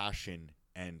Rey's passion,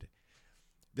 and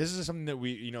this is something that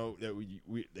we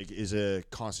like, is a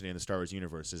constant in the Star Wars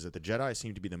universe, is that the Jedi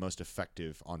seem to be the most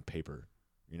effective on paper.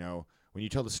 You know, when you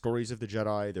tell the stories of the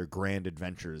Jedi, they're grand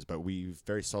adventures, but we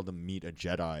very seldom meet a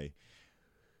Jedi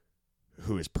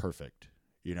who is perfect.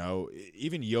 You know,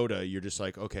 even Yoda, you're just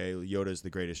like, okay, Yoda's the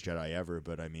greatest Jedi ever,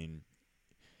 but I mean,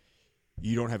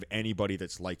 you don't have anybody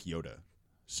that's like Yoda.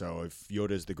 So if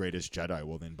Yoda's the greatest Jedi,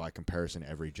 well then by comparison,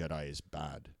 every Jedi is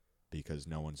bad because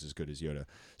no one's as good as Yoda.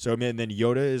 So I mean, then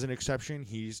Yoda is an exception.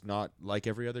 He's not like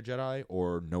every other Jedi,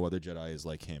 or no other Jedi is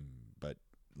like him. But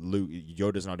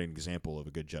Yoda's not an example of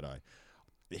a good Jedi.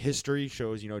 History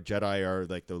shows, Jedi are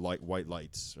like the white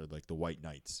lights, or like the white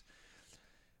knights.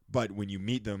 But when you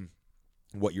meet them,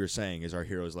 what you're saying is our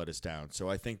heroes let us down. So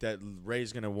I think that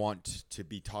Rey's going to want to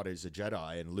be taught as a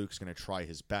Jedi, and Luke's going to try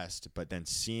his best. But then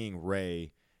seeing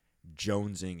Rey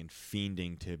jonesing and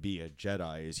fiending to be a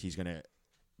Jedi, is he's going to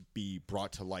be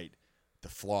brought to light the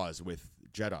flaws with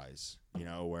Jedis,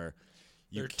 where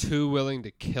They're too willing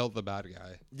to kill the bad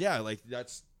guy. yeah, like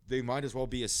they might as well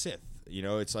be a Sith.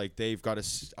 It's like they've got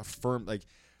a firm, like,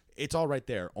 it's all right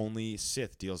there. Only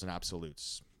Sith deals in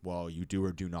absolutes. Well, you do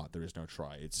or do not. There is no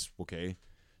try. It's okay.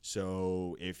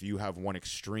 So if you have one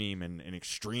extreme, and an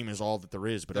extreme is all that there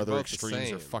is, but They're other both the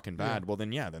extremes are same. fucking bad, well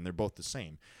then they're both the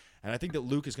same. And I think that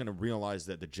Luke is going to realize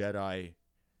that the Jedi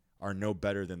are no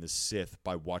better than the Sith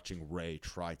by watching Rey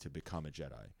try to become a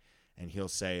Jedi. And he'll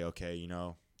say, okay,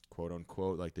 quote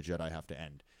unquote, like, the Jedi have to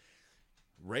end.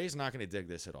 Rey's not going to dig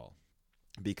this at all,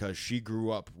 because she grew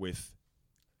up with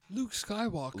Luke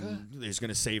Skywalker. is going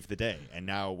to save the day. And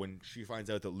now when she finds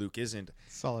out that Luke isn't,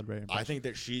 Solid Rey impression. I think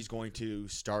that she's going to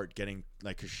start getting,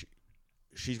 like, 'cause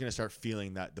she's going to start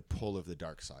feeling that the pull of the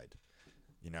dark side,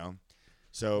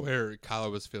 So, Where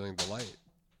Kylo was feeling the light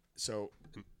so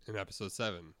in episode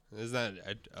 7. Isn't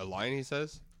that a line he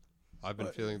says? I've been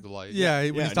feeling the light. Yeah,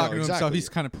 when Yeah, he's talking no, to himself, exactly. he's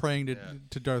kind of praying Yeah.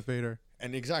 to Darth Vader.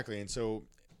 and exactly. And so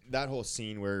that whole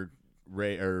scene where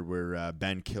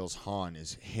Ben kills Han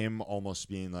is him almost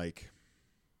being like,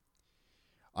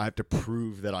 I have to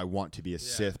prove that I want to be a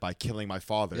Sith by killing my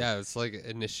father. Yeah, it's like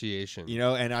initiation.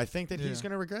 And I think that he's Yeah.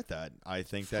 going to regret that. I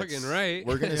think that's Fucking right.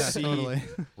 We're going to Yeah, see totally.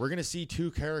 we're going to see two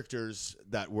characters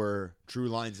that were drew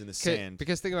lines in the sand.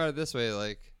 Because think about it this way,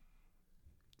 like,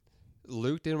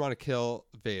 Luke didn't want to kill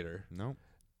Vader, Nope.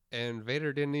 and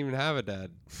Vader didn't even have a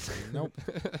dad. Nope.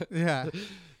 Yeah,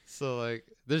 So, like,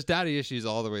 there's daddy issues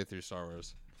all the way through Star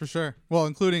Wars. for sure. Well,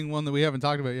 including one that we haven't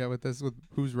talked about yet with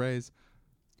who's Rey's.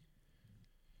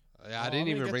 Yeah, I I'm didn't gonna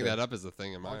even get bring there. that up as a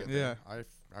thing in I'll mine. get there. I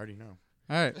already know.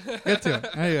 All right, get to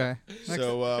it. Anyway,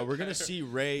 So we're going to see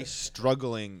Rey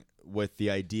struggling with the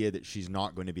idea that she's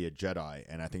not going to be a Jedi,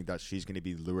 and I think that she's going to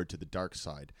be lured to the dark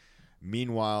side.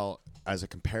 Meanwhile, as a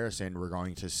comparison, we're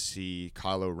going to see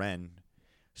Kylo Ren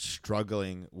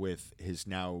struggling with his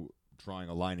now drawing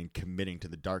a line and committing to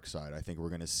the dark side. I think we're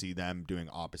going to see them doing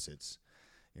opposites.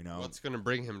 What's going to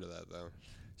bring him to that, though?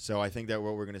 So I think that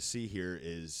what we're going to see here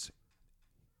is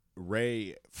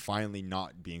Rey finally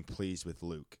not being pleased with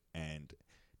Luke and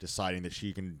deciding that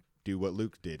she can do what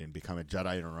Luke did and become a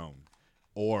Jedi on her own.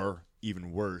 Or,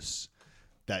 even worse,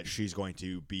 that she's going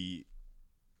to be,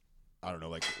 I don't know,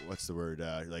 like, what's the word?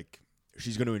 Like,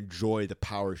 she's going to enjoy the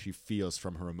power she feels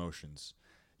from her emotions.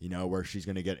 Where she's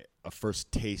going to get a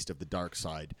first taste of the dark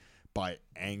side by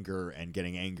anger and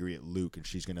getting angry at Luke, and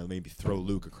she's going to maybe throw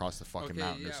Luke across the fucking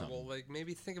mountain or something. Well, like,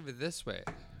 maybe think of it this way.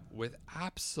 with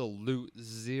absolute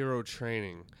zero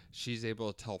training, she's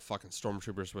able to tell fucking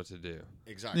stormtroopers what to do.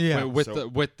 Exactly. Yeah. With So-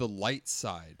 the light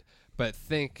side. But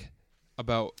think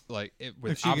about like it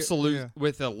with she get- absolute yeah.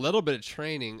 with a little bit of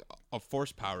training of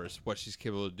force powers, what she's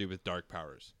capable to do with dark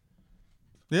powers.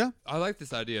 Yeah. I like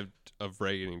this idea of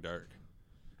Rey getting dark.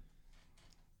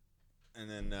 And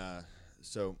then,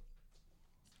 so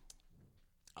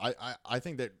I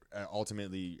think that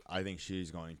ultimately, I think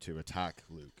she's going to attack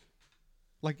Luke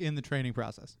Like in the training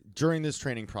process. during this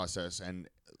training process, and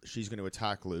she's going to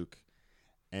attack Luke.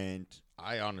 And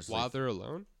I honestly, While they're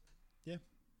alone?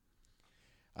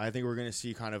 I think we're going to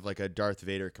see kind of like a Darth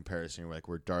Vader comparison, like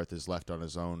where Darth is left on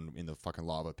his own in the fucking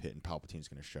lava pit, and Palpatine's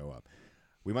going to show up.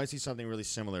 We might see something really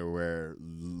similar where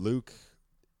Luke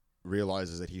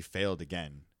realizes that he failed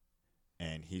again,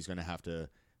 and he's going to have to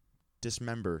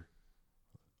dismember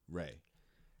Rey.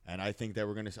 And I think that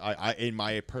we're going to, I in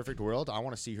my perfect world, I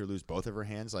want to see her lose both of her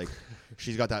hands. Like,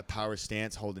 she's got that power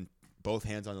stance, holding both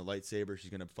hands on the lightsaber. She's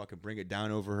going to fucking bring it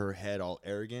down over her head, all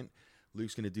arrogant.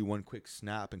 Luke's going to do one quick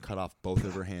snap and cut off both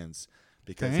of her hands.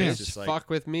 Because Damn. it's just like, Fuck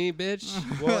with me, bitch.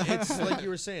 well, it's like you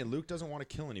were saying, Luke doesn't want to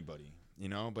kill anybody, you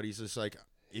know, but he's just like,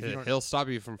 if you don't, He'll stop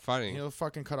you from fighting. he'll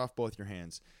fucking cut off both your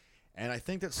hands. And I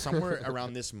think that somewhere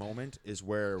around this moment is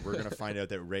where we're going to find out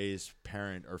that Rey's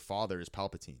parent or father is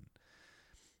Palpatine.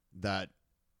 That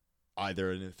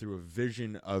either through a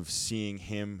vision of seeing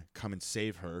him come and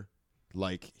save her,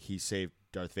 like he saved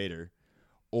Darth Vader,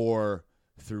 or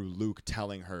through Luke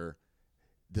telling her,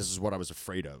 this is what I was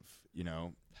afraid of, you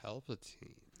know?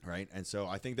 Palpatine. Right? And so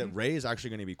I think that Rey is actually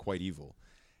going to be quite evil.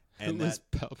 And Who that, is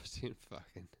Palpatine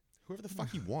fucking? whoever the fuck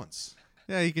he wants.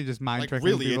 Yeah, he can just mind Like, trick.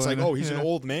 really, people it's like, and, oh, he's yeah. an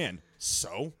old man.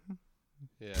 So?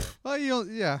 Yeah. Well,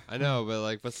 yeah. I know, but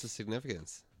like, what's the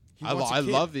significance? He I, wants a I kid.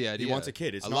 love the idea. He wants a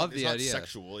kid. It's I not, love it's the not idea.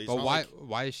 sexual. It's But not why? like-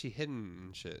 Why is she hidden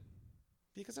and shit?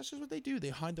 because that's just what they do. They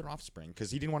hide their offspring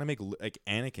because he didn't want to make like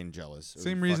Anakin jealous. or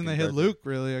Same reason they fucking hid Darth Luke,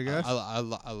 really, I guess. I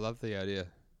love the idea.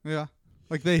 Yeah.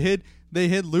 Like they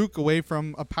hid Luke away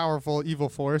from a powerful evil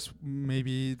force.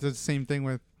 Maybe it's the same thing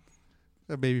with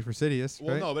a baby for Sidious,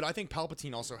 Well, right? no, but I think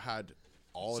Palpatine also had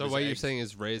all of So his what you're eggs. saying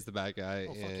is Rey's the bad guy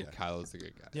Oh, fuck and yeah. Kylo's the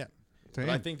good guy. Yeah. Damn.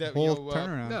 But I think that, whole you know,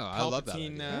 turnaround. No, I love that.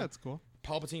 Palpatine, idea. Yeah, that's cool.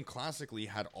 Palpatine classically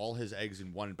had all his eggs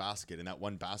in one basket, and that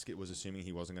one basket was assuming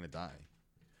he wasn't going to die.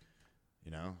 You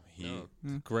know,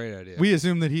 No, great idea. We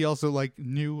assume that he also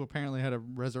knew apparently how to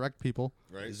resurrect people.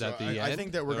 right. Is So that the end? I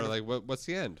think that we're Or gonna. like, what's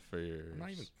the end for your? I'm not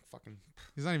even fucking.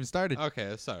 He's not even started.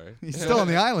 Okay, sorry. He's still on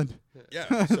the island.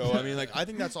 Yeah. So I mean, like, I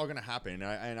think that's all going to happen,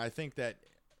 and I think that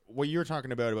what you're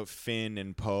talking about Finn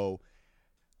and Poe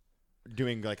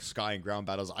doing like sky and ground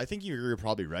battles, I think you're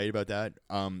probably right about that.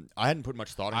 I hadn't put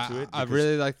much thought into it. I because-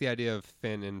 really like the idea of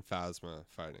Finn and Phasma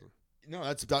fighting. no,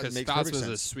 that Because makes perfect Phasma's a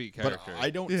sense. sweet But character.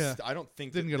 I don't. Yeah. I don't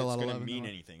think Didn't that get a lot it's of going to love in mean that.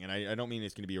 anything, and I don't mean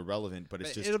it's going to be irrelevant, but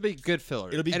it's just It'll be good filler.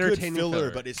 it'll be good entertaining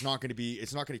filler, but it's not going to be.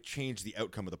 It's not going to change the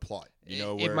outcome of the plot. You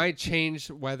know, it where might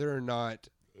change whether or not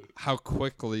how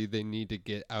quickly they need to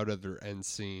get out of their end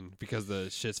scene because the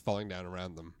shit's falling down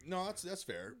around them. No, that's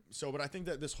fair. So, but I think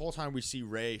that this whole time we see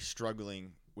Rey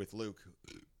struggling with Luke,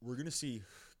 we're gonna see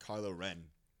Kylo Ren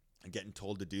getting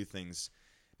told to do things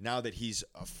now that he's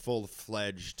a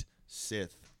full-fledged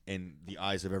Sith in the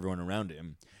eyes of everyone around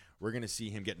him. We're gonna see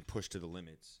him getting pushed to the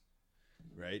limits,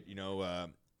 right? You know,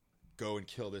 go and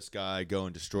kill this guy, go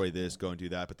and destroy this, go and do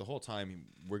that. But the whole time,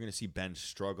 we're gonna see Ben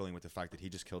struggling with the fact that he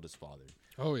just killed his father.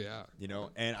 Oh yeah. You know,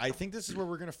 and I think this is where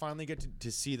we're going to finally get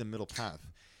to see the middle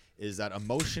path, is that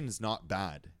emotion is not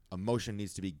bad. Emotion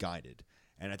needs to be guided.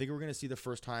 And I think we're going to see the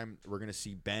first time we're going to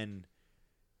see Ben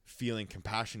feeling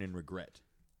compassion and regret,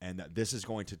 and that this is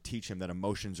going to teach him that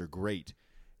emotions are great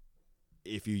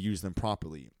if you use them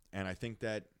properly. And I think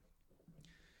that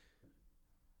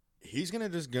he's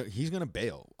going to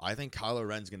bail. I think Kylo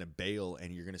Ren's going to bail,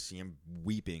 and you're going to see him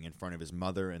weeping in front of his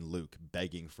mother and Luke,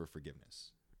 begging for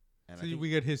forgiveness. And So I think, we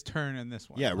get his turn in this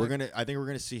one. yeah, Like, I think we're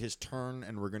gonna see his turn,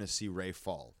 and we're gonna see Rey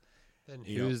fall. Then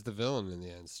You know- who's the villain in the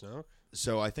end? Snoke.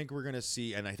 So I think we're gonna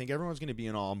see, and I think everyone's gonna be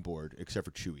on board except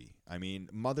for Chewie. I mean,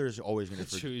 Mother's always gonna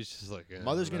Chewie's just like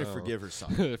Mother's gonna no. forgive her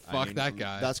son. Fuck I mean, that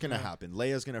guy. That's gonna happen.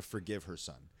 Leia's gonna forgive her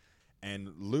son, and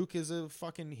Luke is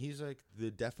he's like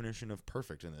the definition of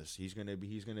perfect in this. He's gonna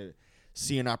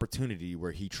see an opportunity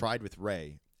where he tried with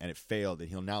Rey and it failed, and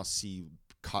he'll now see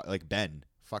like Ben.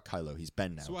 Fuck Kylo. He's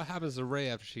Ben now. So what happens to Rey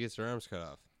after she gets her arms cut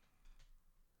off?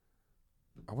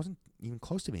 I wasn't even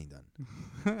close to being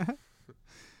done.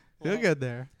 He'll get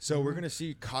there. So we're gonna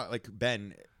see like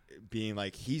Ben being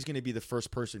like he's gonna be the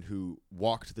first person who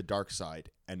walked the dark side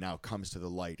and now comes to the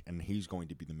light, and he's going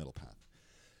to be the middle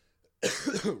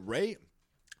path. Rey,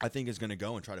 I think, is gonna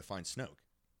go and try to find Snoke.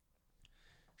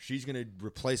 she's gonna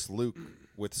replace Luke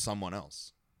with someone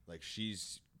else. Like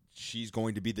she's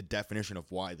going to be the definition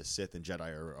of why the Sith and Jedi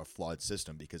are a flawed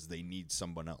system, because they need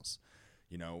someone else.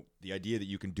 You know, the idea that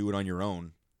you can do it on your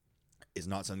own is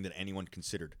not something that anyone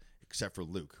considered, except for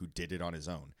Luke, who did it on his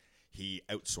own. He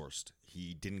outsourced.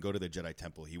 He didn't go to the Jedi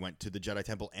Temple. He went to the Jedi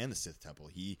Temple and the Sith Temple.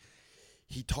 He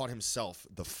taught himself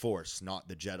the Force, not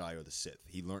the Jedi or the Sith.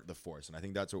 He learned the Force, and I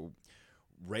think that's what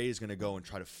Rey is going to go and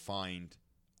try to find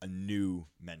a new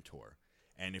mentor.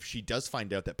 And if she does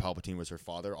find out that Palpatine was her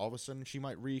father, all of a sudden she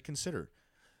might reconsider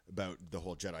about the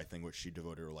whole Jedi thing, which she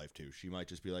devoted her life to. She might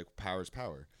just be like, power's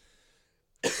power.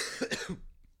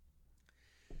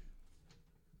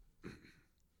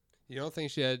 You don't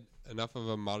think she had enough of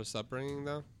a modest upbringing,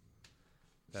 though?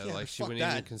 That Yeah, like she fuck wouldn't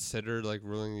even that. consider like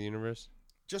ruling the universe?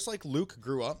 Just like Luke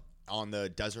grew up on the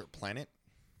desert planet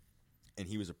and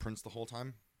he was a prince the whole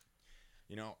time.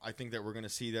 You know, I think that we're going to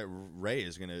see that Rey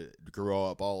is going to grow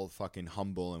up all fucking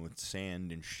humble and with sand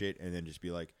and shit, and then just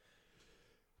be like,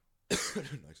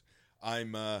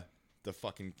 I'm the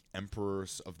fucking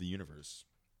emperors of the universe.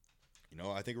 You know,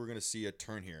 I think we're going to see a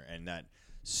turn here, and that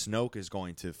Snoke is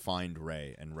going to find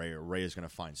Rey, and Rey is going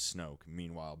to find Snoke.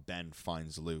 Meanwhile, Ben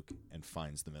finds Luke and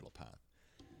finds the middle path.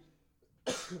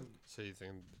 So you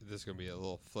think this is going to be a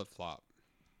little flip-flop?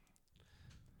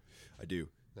 I do.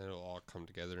 Then it'll all come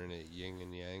together in a yin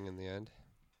and yang in the end?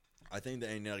 I think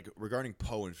that, and like, regarding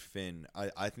Poe and Finn,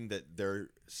 I think that they're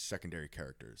secondary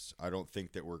characters. I don't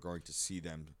think that we're going to see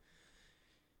them.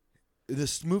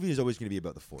 This movie is always going to be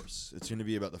about the Force. It's going to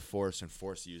be about the Force and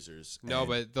Force users. No, and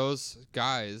but those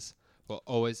guys will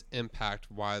always impact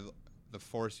why the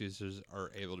Force users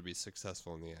are able to be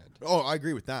successful in the end. Oh, I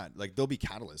agree with that. Like, they'll be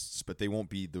catalysts, but they won't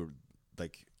be the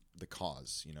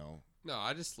cause, you know? No,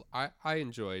 I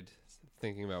enjoyed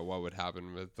thinking about what would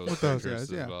happen with those With those characters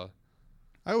guys, yeah. as well.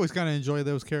 I always kind of enjoy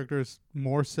those characters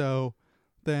more so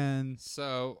than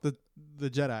So, the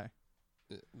Jedi.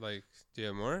 like, do you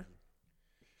have more?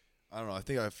 I don't know.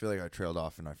 I feel like I trailed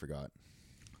off and I forgot.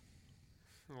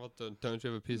 Well, don't you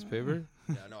have a piece of paper?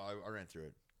 Yeah, no, I ran through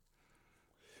it.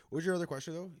 What was your other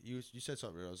question, though? You said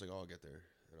something. I was like, oh, I'll get there.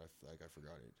 And I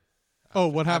forgot it. Oh,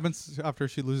 what happens after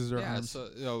she loses her Yeah, arms? so,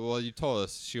 well, you told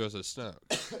us she goes to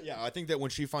Snoke. Yeah, I think that when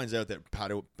she finds out that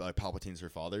Palpatine's her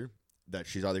father, that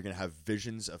she's either going to have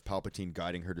visions of Palpatine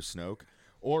guiding her to Snoke,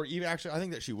 or even actually, I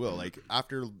think that she will. Like,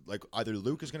 after, like, either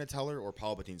Luke is going to tell her or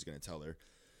Palpatine's going to tell her.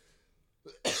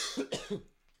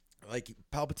 Like,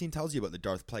 Palpatine tells you about the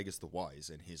Darth Plagueis the Wise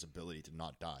and his ability to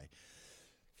not die.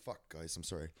 Fuck, guys, I'm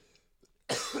sorry.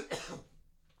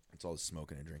 It's all the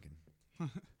smoking and drinking.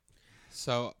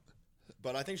 So,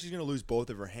 But I think she's going to lose both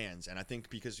of her hands. And I think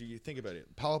because you think about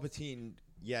it, Palpatine,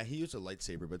 yeah, he used a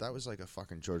lightsaber, but that was like a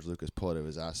fucking George Lucas pull out of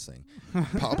his ass thing.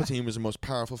 Palpatine was the most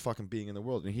powerful fucking being in the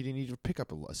world, and he didn't need to pick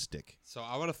up a stick. so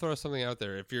I want to throw something out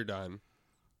there if you're done.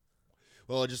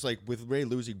 Well, just like with Rey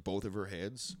losing both of her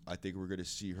hands, I think we're going to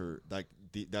see her, like,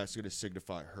 that's going to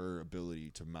signify her ability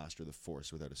to master the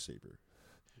Force without a saber.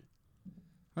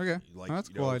 Okay, Like, that's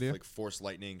a you cool know, idea. Like Force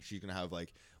lightning, she's going to have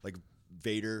like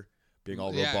Vader being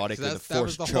all Yeah, robotic 'cause and the that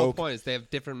Force was the whole choke. point, is they have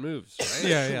different moves, right?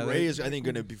 Yeah. Rey is, I think,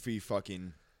 going to be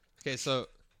fucking. Okay, so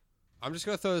I'm just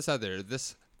gonna throw this out there.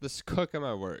 This cook at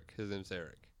my work, his name's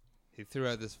Eric. He threw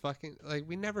out this fucking, like,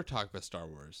 we never talk about Star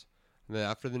Wars. And then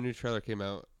after the new trailer came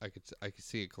out, I could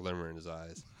see a glimmer in his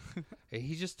eyes. And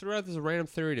he just threw out this random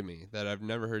theory to me that I've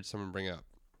never heard someone bring up.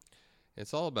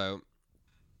 It's all about,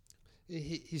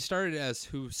 he started as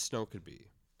who Snoke could be.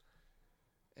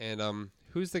 And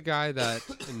who's the guy that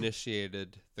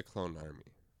initiated the clone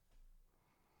army?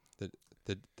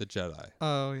 The Jedi.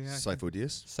 Oh yeah. Sifo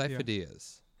Dyas? Sifo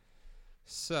Dyas.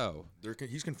 So,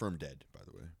 He's confirmed dead, by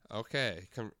the way. okay,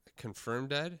 confirmed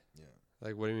dead? Yeah.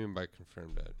 Like, what do you mean by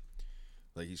confirmed dead?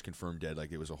 Like, he's confirmed dead.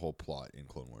 Like, it was a whole plot in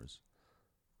Clone Wars.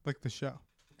 Like the show.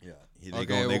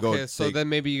 Yeah. So then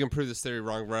maybe you can prove this theory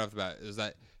wrong right off the bat. Is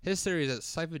that his theory is that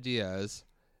Sifo Dyas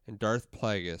and Darth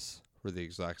Plagueis were the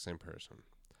exact same person,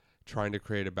 trying to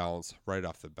create a balance right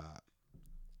off the bat.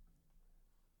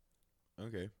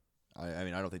 Okay. I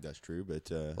mean, I don't think that's true, but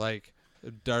Like,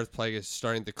 Darth Plagueis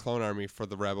starting the clone army for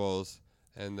the rebels,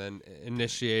 and then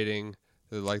initiating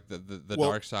the Well,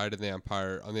 dark side of the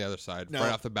Empire on the other side, now-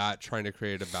 right off the bat, trying to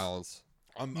create a balance.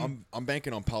 I'm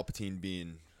banking on Palpatine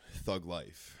being thug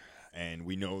life, and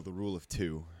we know the rule of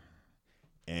two,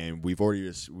 and we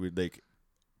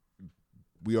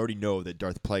already know that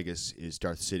Darth Plagueis is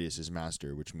Darth Sidious's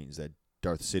master, which means that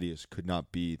Darth Sidious could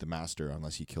not be the master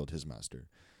unless he killed his master.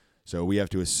 So we have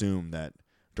to assume that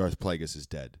Darth Plagueis is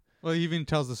dead. Well, he even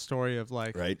tells the story of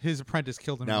like Right. his apprentice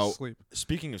killed him in Now, his sleep.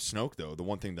 speaking of Snoke, though, the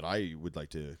one thing that I would like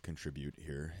to contribute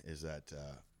here is that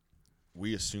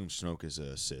we assume Snoke is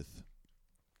a Sith.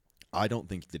 I don't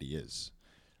think that he is.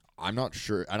 I'm not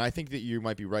sure. And I think that you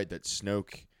might be right that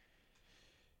Snoke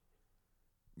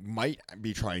might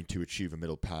be trying to achieve a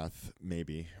middle path,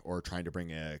 maybe, or trying to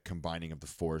bring a combining of the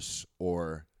Force,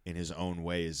 or in his own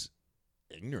ways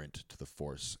ignorant to the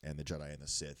Force and the Jedi and the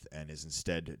Sith, and is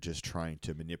instead just trying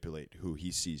to manipulate who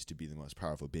he sees to be the most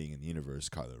powerful being in the universe,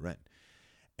 Kylo Ren.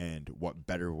 And what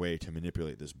better way to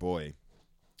manipulate this boy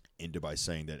into by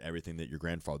saying that everything that your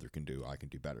grandfather can do, I can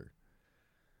do better.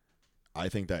 I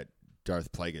think that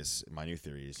Darth Plagueis, my new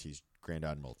theory is he's Grand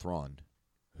Admiral Thrawn,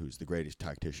 who's the greatest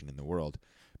tactician in the world.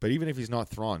 But even if he's not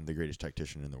Thrawn, the greatest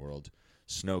tactician in the world,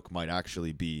 Snoke might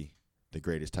actually be the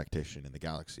greatest tactician in the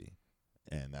galaxy.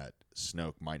 And that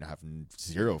Snoke might have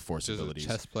zero Force Just abilities. a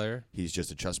chess player. He's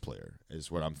just a chess player, is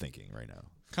what I'm thinking right now.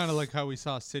 Kind of like how we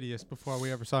saw Sidious before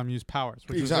we ever saw him use powers,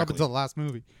 which was Exactly. up until the last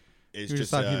movie. It's We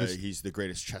just just thought he's the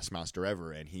greatest chess master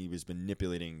ever, and he was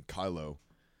manipulating Kylo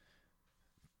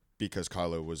because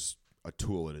Kylo was a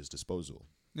tool at his disposal.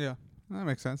 Yeah, that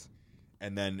makes sense.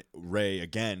 And then Rey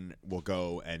again will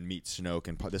go and meet Snoke,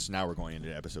 and this now we're going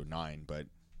into episode 9, but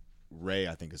Rey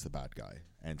I think is the bad guy,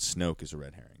 and Snoke is a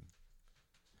red herring.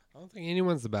 I don't think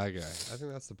anyone's the bad guy. I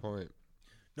think that's the point.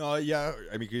 No, yeah,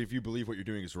 I mean if you believe what you're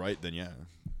doing is right, then yeah.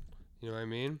 You know what I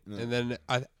mean? Yeah. And then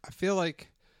I feel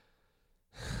like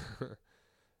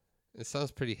it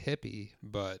sounds pretty hippie,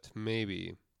 but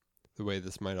maybe the way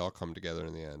this might all come together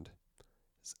in the end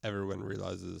is everyone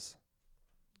realizes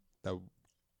that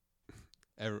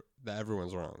that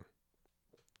everyone's wrong.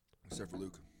 Except for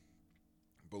Luke.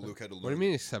 But Luke had to learn. What do you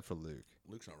mean except for Luke?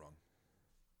 Luke's not wrong.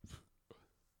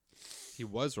 He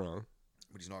was wrong.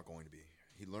 But he's not going to be.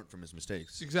 He learned from his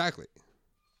mistakes. Exactly.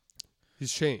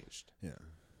 He's changed. Yeah.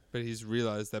 But he's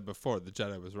realized that before the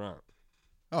Jedi was wrong.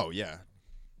 Oh, yeah.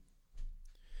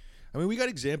 I mean, we got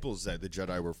examples that the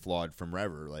Jedi were flawed from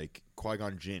forever, like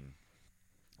Qui-Gon Jinn.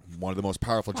 One of the most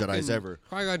powerful Jedis ever.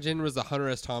 Qui-Gon Jinn was the Hunter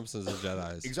S. Thompsons of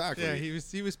Jedis. Exactly. Yeah,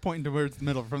 he was pointing towards the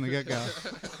middle from the get go.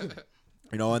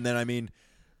 You know, and then I mean,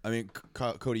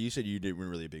 Cody, you said you weren't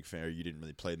really a big fan, or you didn't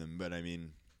really play them, but I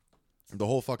mean, the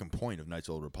whole fucking point of Knights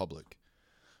of the Old Republic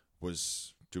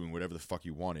was doing whatever the fuck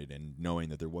you wanted and knowing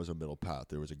that there was a middle path,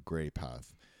 there was a gray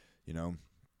path. You know,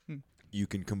 you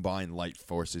can combine light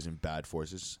forces and bad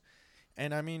forces.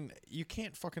 And I mean, you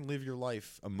can't fucking live your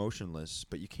life emotionless,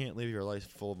 but you can't live your life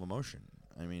full of emotion.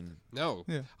 I mean, No.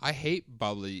 Yeah. I hate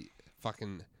bubbly,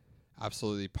 fucking,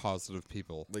 absolutely positive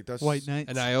people. like that's White Knights.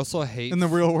 And I also hate in the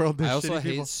real world, I there's also shitty hate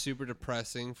people. super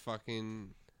depressing,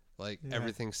 fucking, like, Yeah.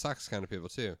 everything sucks kind of people,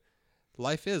 too.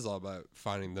 Life is all about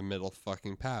finding the middle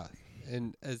fucking path.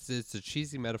 And it's a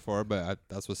cheesy metaphor, but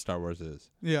that's what Star Wars is.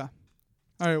 Yeah.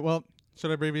 All right. Well, should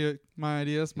I bring you my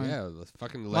ideas? Yeah, let's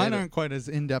fucking lay Mine it. aren't quite as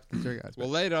in depth as your guys. Well,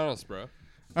 lay it on us, bro. All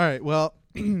right. Well,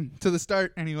 to the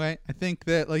start anyway. I think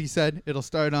that, like you said, it'll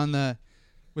start on the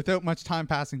without much time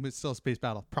passing, but still a space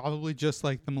battle. Probably just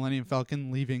like the Millennium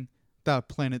Falcon leaving the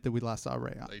planet that we last saw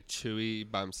Rey on. Like Chewie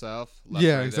by himself. left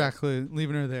Yeah, right exactly.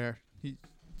 Leaving her there.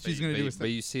 She's gonna do his But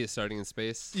thing. you see it starting in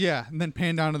space. Yeah, and then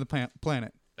pan down to the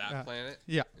planet. That planet.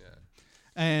 Yeah. Yeah.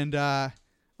 And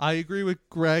I agree with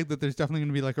Greg that there's definitely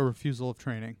gonna be like a refusal of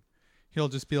training. He'll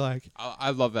just be like, I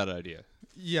love that idea.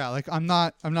 yeah, like I'm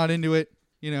not into it.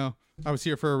 You know, I was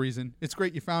here for a reason. It's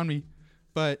great you found me,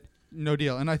 but no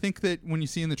deal. And I think that when you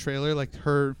see in the trailer, like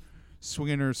her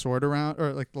swinging her sword around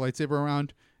or like the lightsaber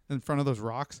around in front of those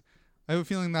rocks, I have a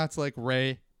feeling that's like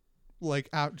Rey, like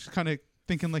out just kind of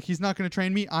thinking like he's not going to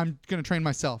train me. I'm going to train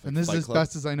myself. And this Fight is as Club.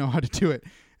 best as I know how to do it,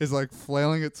 is like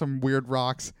flailing at some weird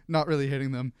rocks, not really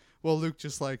hitting them. Well, Luke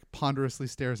just like ponderously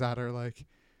stares at her like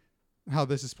how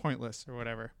this is pointless or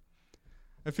whatever.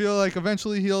 I feel like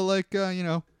eventually he'll like,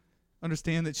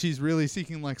 understand that she's really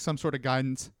seeking like some sort of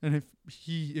guidance. And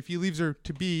if he leaves her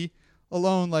to be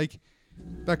alone, like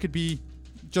that could be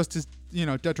just as,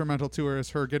 detrimental to her as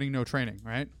her getting no training,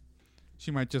 right?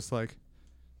 She might just like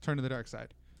turn to the dark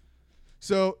side.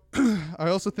 So I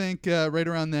also think right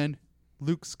around then,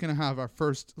 Luke's going to have our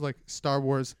first like Star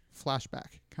Wars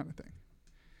flashback kind of thing.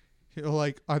 He'll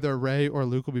like either Rey or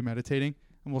Luke will be meditating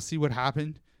and we'll see what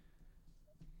happened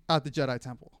at the Jedi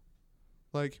Temple.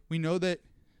 Like we know that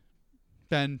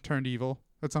Ben turned evil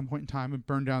at some point in time and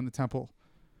burned down the temple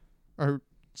or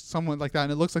somewhat like that.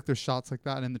 And it looks like there's shots like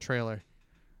that in the trailer.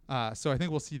 So I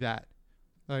think we'll see that.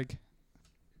 Like,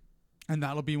 and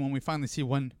that'll be when we finally see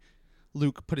when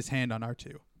Luke put his hand on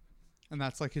R2. And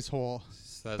that's like his whole,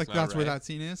 So like not that's where Rey? that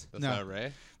scene is. That's No, not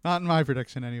Rey. not in my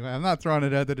prediction anyway. I'm not throwing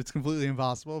it out that it's completely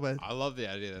impossible, but I love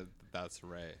the idea that that's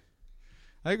Rey.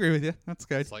 I agree with you. That's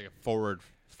good. It's like a forward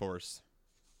force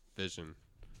vision.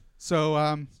 So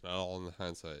It's not all in the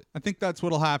hindsight. I think that's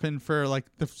what'll happen for like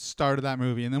the start of that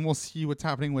movie, and then we'll see what's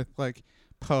happening with like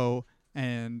Poe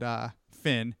and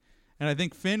Finn. And I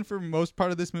think Finn, for most part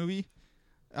of this movie,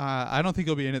 I don't think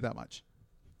he'll be in it that much.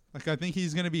 Like, I think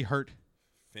he's gonna be hurt.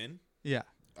 Finn? Yeah.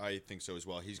 I think so as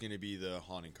well. He's going to be the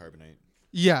Han and Carbonite.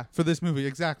 Yeah, for this movie,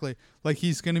 exactly. Like,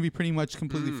 he's gonna be pretty much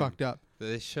completely fucked up.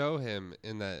 They show him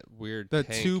in that weird That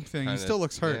tank tube thing. He still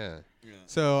looks hurt. Yeah.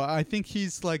 So I think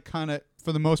he's like kind of,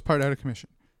 for the most part, out of commission.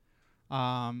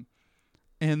 And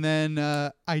then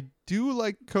I do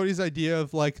like Cody's idea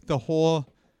of like the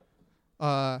whole,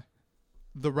 the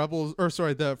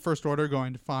First Order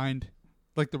going to find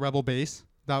like the rebel base.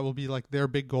 That will be like their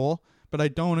big goal. But I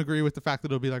don't agree with the fact that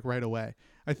it'll be like right away.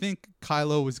 I think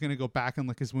Kylo was gonna go back and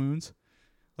lick his wounds,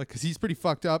 like, cause he's pretty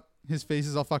fucked up. His face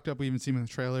is all fucked up. We even see him in the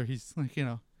trailer. He's like,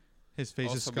 his face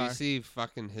is Also, scarred. we see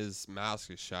fucking his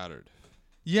mask is shattered.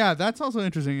 Yeah, that's also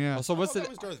interesting. Yeah. Also, what's that it?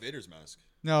 was Darth Vader's mask.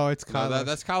 No, it's No, Kylo.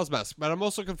 that's Kyle's mask. But I'm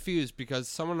also confused because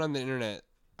someone on the internet,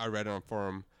 I read on a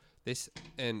forum,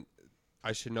 and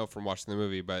I should know from watching the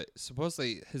movie, but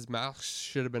supposedly his mask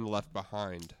should have been left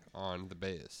behind on the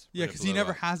base. Yeah, because he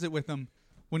never has it with him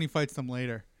when he fights them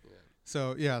later. Yeah.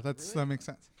 So yeah, that makes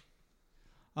sense.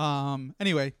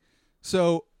 Anyway,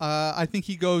 so I think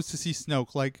he goes to see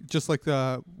Snoke, like just like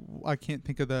I can't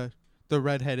think of the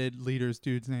redheaded leader's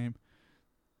dude's name.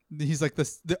 He's like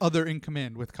the other in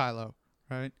command with Kylo,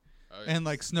 right? Oh, yes. And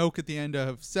like Snoke at the end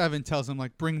of 7 tells him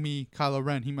like, bring me Kylo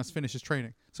Ren. He must finish his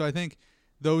training. So I think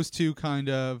those two kind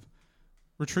of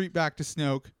retreat back to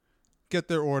Snoke, get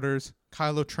their orders.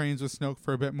 Kylo trains with Snoke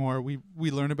for a bit more. We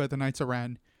learn about the Knights of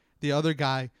Ren. The other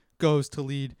guy goes to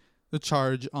lead the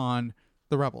charge on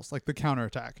the rebels, like the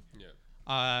counterattack.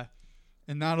 Yeah.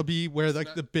 And that'll be where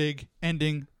like the big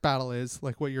ending battle is,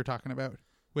 like what you're talking about,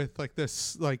 with like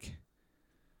this like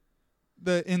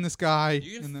in the sky.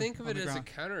 You can think of it as a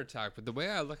counterattack, but the way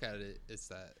I look at it is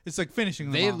that it's like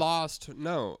finishing them they off. lost.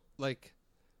 No, like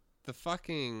the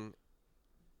fucking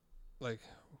like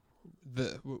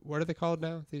what are they called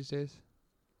now these days?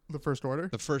 The First Order?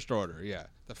 The First Order, yeah.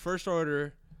 The First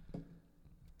Order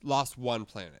lost one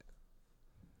planet.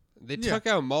 They took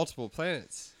out multiple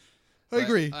planets. I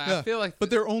agree. I feel like...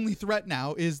 But their only threat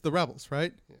now is the rebels,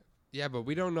 right? Yeah, but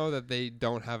we don't know that they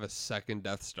don't have a second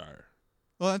Death Star.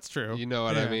 Well, that's true. You know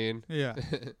what I mean? Yeah.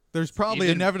 There's probably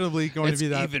inevitably going to be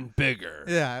that. It's even bigger.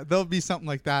 Yeah, there'll be something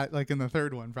like that, like in the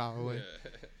third one, probably.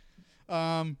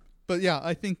 Yeah. But yeah,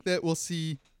 I think that we'll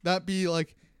see that be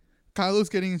like Kylo's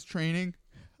getting his training.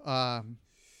 The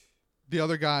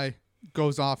other guy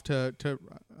goes off to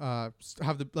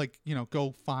have the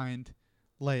go find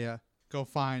Leia, go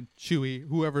find Chewie,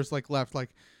 whoever's like left, like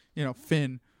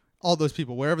Finn, all those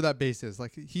people, wherever that base is.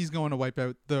 Like he's going to wipe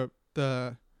out the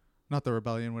not the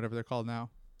rebellion, whatever they're called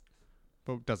now,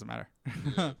 but it doesn't matter.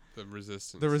 The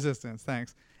resistance. The resistance.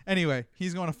 Thanks. Anyway,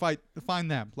 he's going to find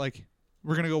them. Like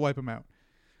we're gonna go wipe them out.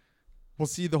 We'll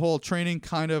see the whole training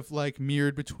kind of like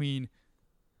mirrored between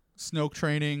Snoke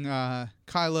training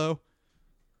Kylo,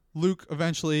 Luke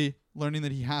eventually learning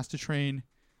that he has to train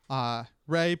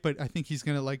Rey, but I think he's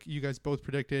gonna, like you guys both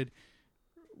predicted,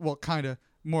 well, kind of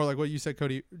more like what you said,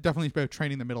 Cody, definitely about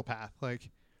training the middle path.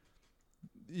 Like,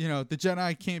 the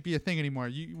Jedi can't be a thing anymore.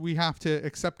 We have to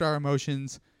accept our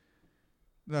emotions.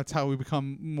 That's how we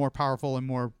become more powerful and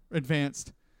more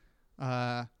advanced,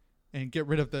 and get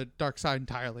rid of the dark side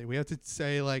entirely. We have to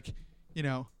say, like,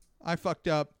 I fucked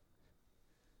up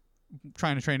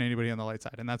trying to train anybody on the light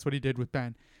side, and that's what he did with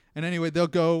Ben. And anyway, they'll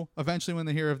go eventually when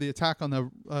they hear of the attack on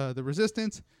the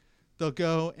resistance. They'll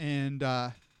go and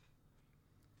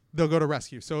they'll go to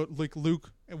rescue. So like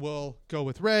Luke will go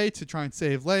with Rey to try and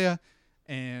save Leia,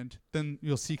 and then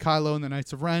you'll see Kylo and the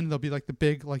Knights of Ren. They'll be like the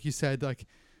big, like you said, like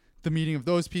the meeting of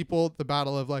those people, the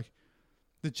battle of like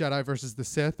the Jedi versus the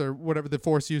Sith or whatever, the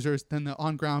Force users. Then the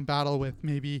on-ground battle with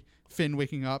maybe Finn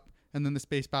waking up, and then the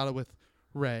space battle with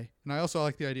Rey. And I also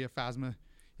like the idea of Phasma,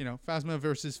 Phasma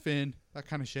versus Finn, that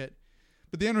kind of shit.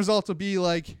 But the end result will be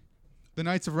like the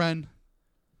Knights of Ren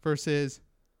versus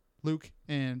Luke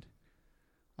and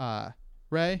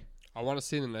Rey. I want to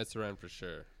see the Knights of Ren for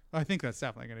sure. I think that's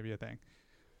definitely going to be a thing.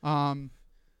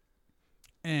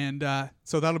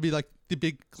 So that'll be like the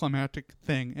big climactic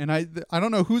thing. And I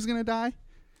don't know who's going to die,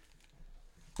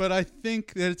 but I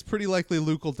think that it's pretty likely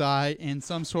Luke will die in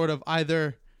some sort of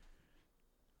either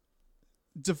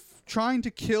trying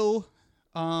to kill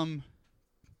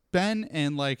Ben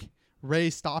and like Rey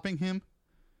stopping him,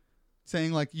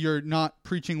 saying like you're not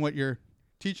preaching what you're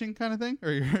teaching kind of thing,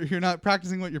 or you're not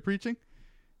practicing what you're preaching.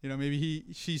 Maybe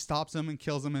she stops him and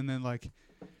kills him, and then like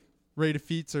Rey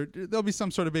defeats, or there'll be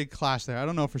some sort of big clash there. I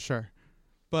don't know for sure,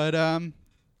 but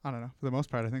I don't know. For the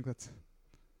most part, I think that's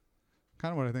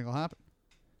kind of what I think will happen.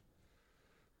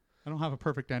 I don't have a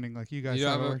perfect ending like you guys You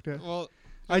have have worked out. well,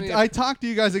 I talk to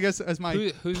you guys, I guess, as my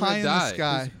who's pie gonna in die? the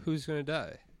sky. Who's gonna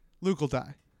die? Luke will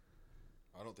die.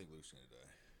 I don't think Luke's gonna die.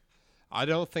 I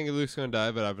don't think Luke's gonna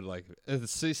die, but I would like.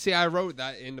 See, I wrote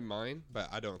that into mine, but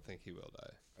I don't think he will die.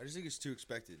 I just think it's too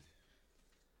expected.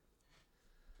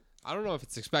 I don't know if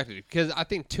it's expected because I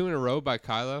think 2 in a row by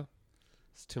Kylo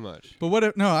is too much. But what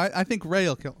if? No, I think Rey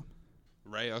will kill him.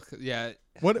 Rey, okay, yeah.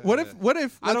 What if? I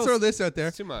Let's don't throw this out there.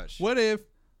 It's too much. What if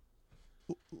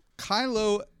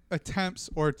Kylo attempts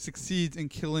or succeeds in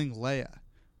killing Leia,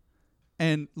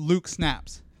 and Luke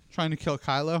snaps trying to kill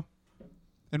Kylo,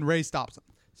 and Rey stops him?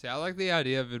 See, I like the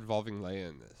idea of involving Leia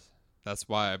in this. That's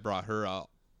why I brought her up.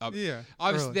 Yeah,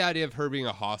 Obviously, early. the idea of her being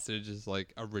a hostage is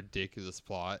like a ridiculous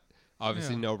plot.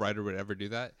 Obviously, Yeah. no writer would ever do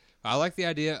that. I like the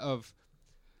idea of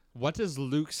what does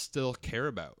Luke still care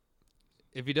about?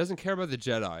 If he doesn't care about the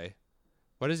Jedi,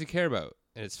 what does he care about?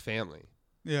 And it's family.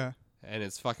 Yeah, And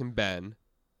it's fucking Ben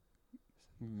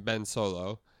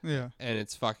Solo. yeah. And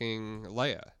it's fucking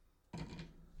Leia.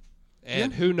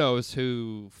 And who knows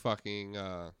who fucking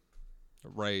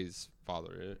Rey's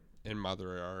father and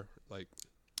mother are. Like,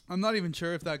 I'm not even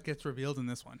sure if that gets revealed in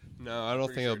this one. no, I don't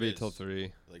Pretty think it'll sure be it till is.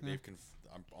 3. Like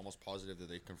I'm almost positive that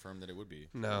they confirmed that it would be.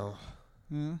 No.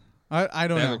 Yeah, I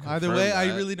don't They know. haven't Either confirmed way, I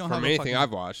that really don't from have anything a fucking,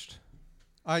 I've watched.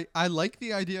 I like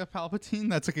the idea of Palpatine.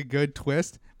 That's like a good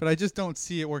twist, but I just don't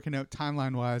see it working out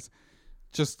timeline wise.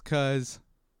 Just because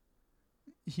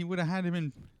he would have had him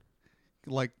in,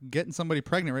 like, getting somebody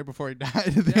pregnant right before he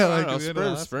died. Yeah, I like, don't know. at the end of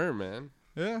the Sperm, man.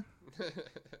 Yeah.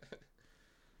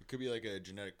 It could be like a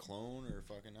genetic clone or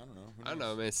fucking I don't know. Who I don't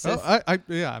knows? know, man.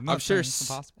 Yeah, I'm not I'm sure saying it's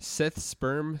impossible. Sith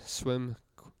sperm swim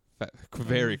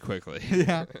very quickly.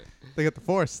 Yeah, they got the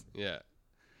Force. Yeah.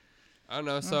 I don't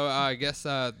know. So I guess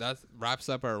that wraps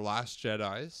up our Last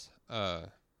Jedi's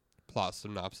plot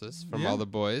synopsis from all the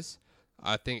boys.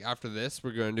 I think after this,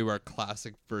 we're going to do our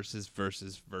classic versus.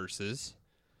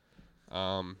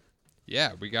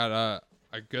 Yeah, we got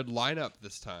a good lineup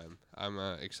this time. I'm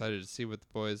excited to see what the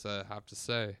boys have to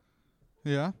say.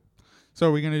 Yeah. So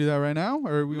are we going to do that right now?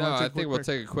 Or we No, want to I think we'll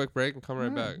take a quick break and come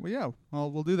right back. Well, yeah. Well,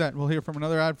 we'll do that. We'll hear from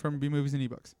another ad from B Movies and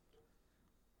Ebooks.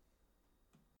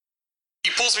 He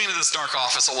pulls me into this dark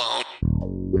office alone.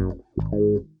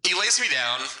 He lays me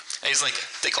down, and he's like,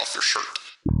 "Take off your shirt."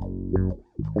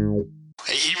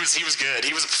 Hey, he was good.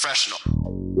 He was a professional.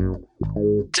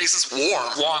 Takes this warm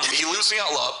wand. He loops me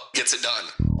out low, gets it done.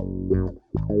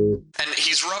 And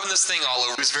he's rubbing this thing all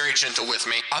over. He was very gentle with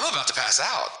me. I'm about to pass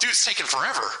out. Dude, it's taking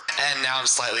forever. And now I'm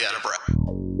slightly out of breath.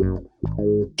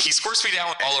 He squirts me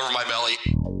down all over my belly.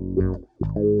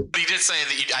 But he did say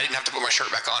that I didn't have to put my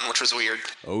shirt back on, which was weird.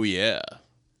 Oh, yeah.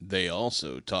 They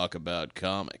also talk about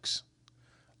comics.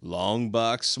 Long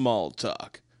Box Small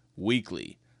Talk,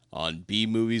 weekly on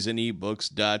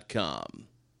bmoviesandebooks.com.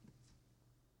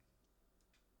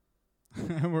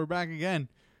 And we're back again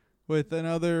with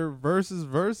another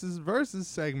versus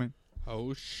segment.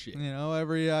 Oh, shit. You know,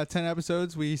 every 10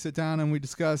 episodes, we sit down and we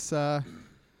discuss kind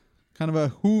of a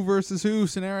who versus who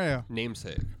scenario.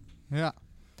 Namesake. Yeah.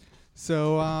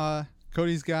 So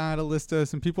Cody's got a list of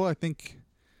some people. I think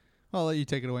I'll let you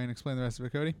take it away and explain the rest of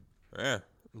it, Cody. Yeah.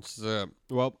 It's,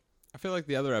 well, I feel like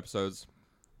the other episodes,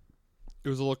 it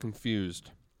was a little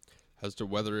confused as to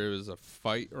whether it was a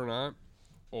fight or not,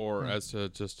 or as to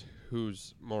just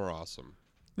who's more awesome.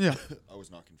 Yeah. I was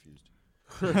not confused.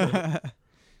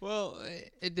 Well,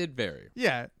 it did vary.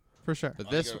 Yeah, for sure. But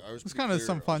this It's kind of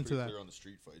some fun to that. Clear on the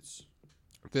street fights.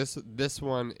 this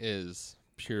one is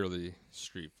purely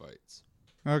street fights.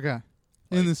 Okay.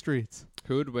 In the streets.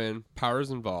 Who would win?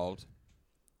 Powers involved.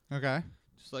 Okay.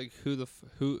 Just like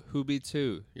who beats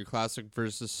who? Your classic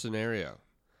versus scenario.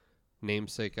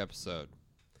 Namesake episode.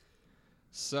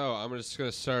 So I'm just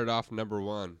gonna start off number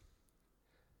 1.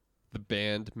 The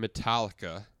band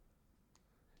Metallica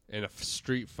in a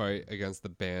street fight against the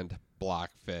band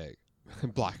Black Flag.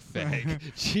 Black Flag.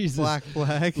 Jesus. Black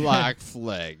Flag. Black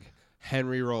Flag.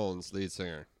 Henry Rollins, lead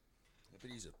singer. I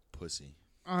bet he's a pussy.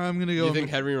 I'm going to go You think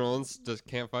Henry Rollins just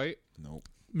can't fight? Nope.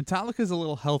 Metallica's a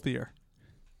little healthier.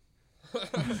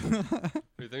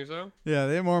 You think so? Yeah,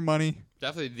 they have more money.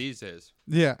 Definitely these days.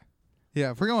 Yeah.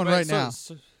 Yeah, if we're going But right so- now.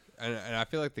 so- and I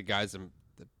feel like the guys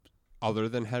other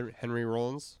than Henry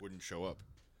Rollins. Wouldn't show up.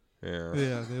 Yeah.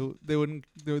 Yeah, they wouldn't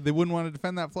want to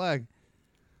defend that flag.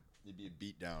 You'd be a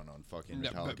beat down on fucking No,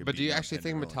 Metallica. but do you beating up actually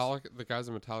think Henry Rollins. the guys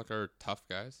in Metallica are tough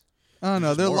guys? I don't know.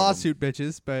 There's They're more of 'em. lawsuit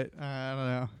bitches, but I don't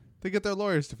know. They get their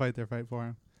lawyers to fight their fight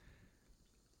for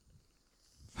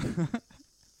them.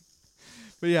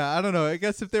 But yeah, I don't know. I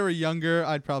guess if they were younger,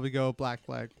 I'd probably go Black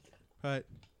Flag. But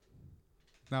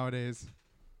nowadays,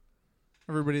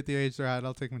 everybody at the age they're at,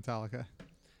 I'll take Metallica.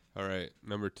 All right,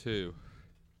 number 2.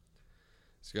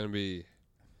 It's gonna be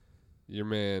your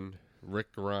man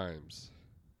Rick Grimes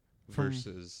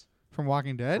versus From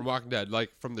Walking Dead? from Walking Dead, like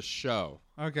from the show.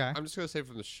 Okay. I'm just gonna say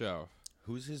from the show.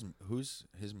 Who's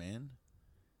his man?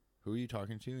 Who are you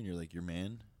talking to? And you're like, your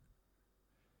man?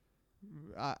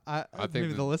 I think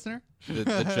maybe the listener? The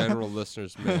general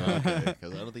listeners, man. Okay,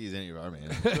 because I don't think he's any of our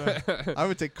man. I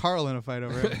would take Carl in a fight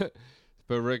over it.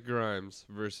 But Rick Grimes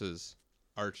versus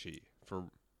Archie for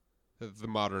the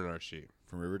modern Archie,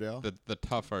 From Riverdale? the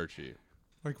tough Archie.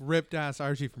 Like ripped ass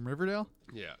Archie from Riverdale?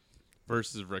 Yeah.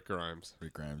 Versus Rick Grimes.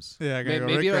 Rick Grimes. Yeah, I gotta go.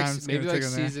 Maybe Rick like Grimes maybe gonna like take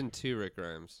him there. season 2 Rick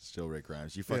Grimes. Still Rick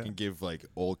Grimes. You fucking give like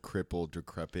old, crippled,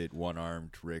 decrepit,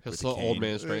 one-armed Rick His with a little old cane.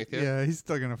 man strength. Yeah, he's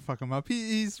still gonna fuck him up.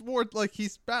 He's war like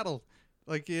he's battled.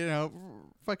 Like, you know,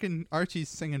 fucking Archie's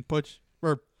singing Butch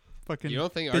or fucking You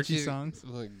don't think bitchy Archie songs.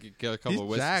 like, get a couple He's of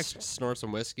whiskey, jacked. snort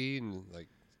some whiskey, and like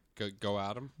go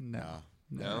at him? No.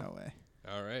 No? No way.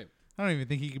 All right. I don't even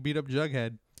think he could beat up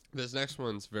Jughead. This next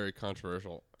one's very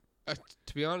controversial.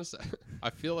 To be honest,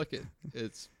 I feel like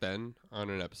it's been on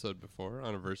an episode before,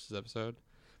 on a Versus episode.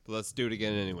 But let's do it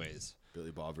again anyways.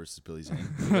 Billy Bob versus Billy Zane.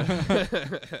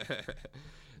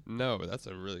 No, that's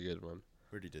a really good one.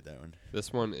 Where did you did that one?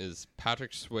 This one is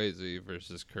Patrick Swayze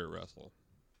versus Kurt Russell.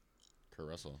 Kurt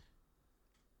Russell.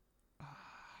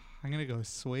 I'm gonna go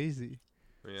Swayze.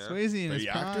 Yeah. Swayze in Are his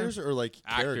you prime. actors or like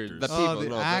Actors. characters? The Oh, people. the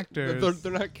no, actors.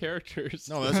 They're not characters.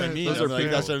 No, that's what I mean. Those I'm are like,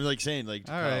 people. that's what I'm like saying. Like,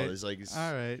 All Kyle right. is like,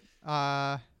 All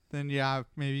right. Then yeah,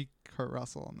 maybe Kurt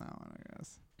Russell on that one, I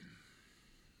guess.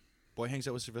 boy hangs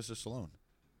out with Sylvester Stallone.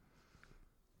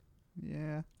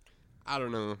 Yeah. I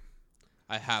don't know.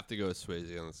 I have to go with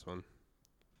Swayze on this one.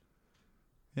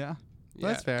 Yeah. Yeah,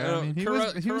 That's fair. I I mean, he Kurt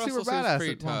was Ru- he Kurt was super Russell seems badass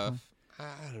pretty at one point. tough.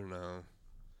 I don't know.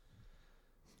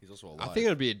 He's also alive. I think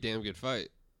it'd be a damn good fight.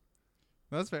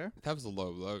 That's fair. That was a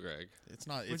low blow, Greg. it's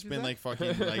not. What'd It's you been say? like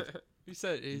fucking like. He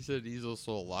said he's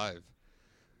also alive.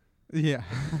 Yeah.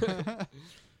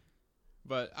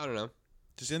 But I don't know.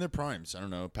 Just in their primes. I don't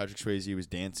know. Patrick Swayze was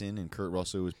dancing and Kurt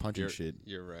Russell was punching shit.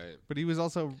 You're right. But he was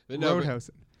also But no, but-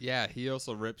 roadhousing. Yeah, he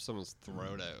also ripped someone's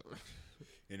throat out.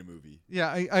 In a movie.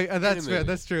 Yeah, I that's fair. movie.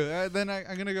 That's true. Then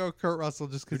I'm gonna go Kurt Russell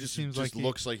just Who because it just, seems just like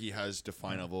looks like he has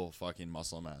definable fucking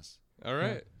muscle mass. All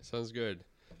right, sounds good.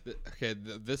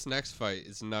 This next fight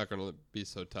is not going to be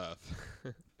so tough.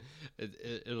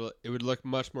 It would look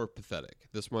much more pathetic.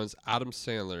 This one's Adam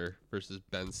Sandler versus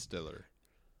Ben Stiller.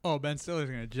 Oh, Ben Stiller's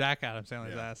gonna jack Adam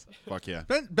Sandler's Yeah. ass. Fuck yeah.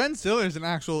 Ben Stiller's an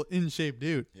actual in shape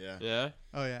dude. Yeah. Yeah,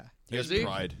 Oh yeah. He has Is he?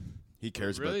 pride. He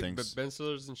cares really? about things. But Ben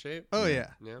Stiller's in shape. Oh yeah.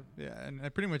 Yeah, Yeah, and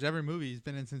pretty much every movie he's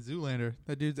been in since Zoolander,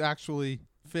 that dude's actually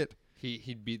fit.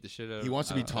 he'd beat the shit out of. He wants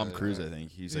to be Adam Tom Sandler, Cruise, I right?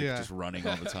 think. He's like Yeah. just running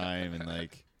all the time and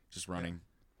like just running.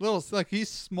 Little like he's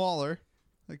smaller,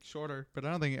 like shorter, but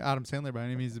I don't think Adam Sandler by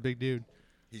any means is a big dude.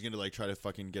 He's gonna like try to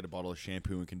fucking get a bottle of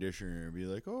shampoo and conditioner and be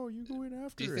like, "Oh, you go in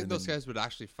after." Do you think and those then- guys would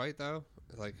actually fight though?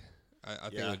 Like, I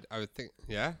think Yeah. I would think.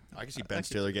 Yeah. I can see Ben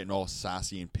Stiller getting all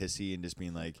sassy and pissy and just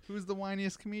being like, Who's the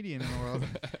whiniest comedian in the world?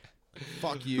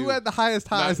 "Fuck you." Who had the highest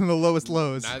highs and the lowest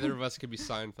lows? Neither of us could be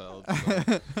Seinfeld.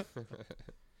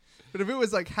 But if it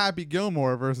was like Happy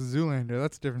Gilmore versus Zoolander,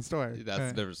 that's a different story. That's a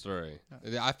Right. different story.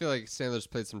 I feel like Sandler's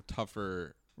played some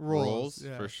tougher roles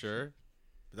yeah. for sure.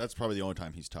 That's probably the only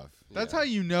time he's tough. That's Yeah. how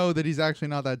you know that he's actually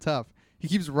not that tough. He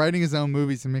keeps writing his own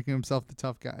movies and making himself the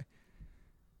tough guy.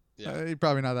 Yeah, He's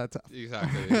probably not that tough.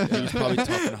 exactly. He Yeah. was probably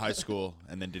tough in high school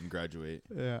and then didn't graduate.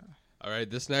 Yeah. All right,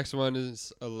 this next one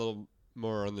is a little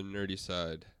more on the nerdy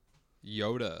side.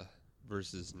 Yoda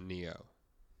versus Neo.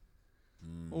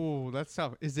 Oh, that's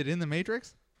tough. Is it in the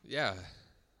Matrix? Yeah.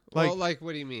 Like- Well, like,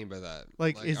 what do you mean by that?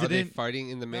 like, is are it they in- fighting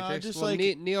in the No, Matrix? just well,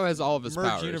 like Neo has all of his Merge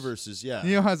powers. universes, yeah.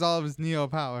 Neo has all of his Neo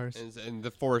powers. And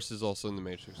the Force is also in the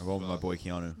Matrix. I'm as going with my well. boy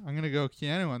Keanu. I'm gonna go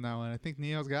Keanu on that one. I think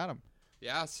Neo's got him.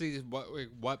 Yeah, see,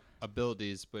 what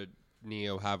abilities would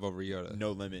Neo have over Yoda?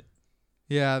 No limit.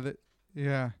 Yeah.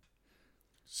 Yeah.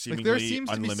 Seemingly Like there seems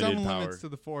to be unlimited some power. limits to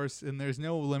the Force, and there's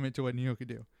no limit to what Neo could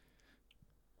do.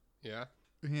 Yeah.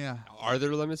 Yeah. Are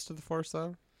there limits to the Force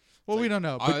though? Well, we don't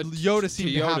know, but Yoda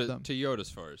seemed to have them. To Yoda's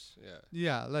Force, yeah.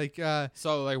 Yeah, like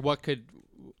So, like, what could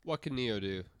Neo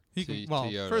do? he to, can. Well, to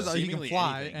Yoda? first of all, he can Seemingly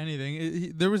fly.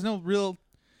 Anything. There was no real.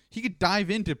 He could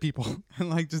dive into people and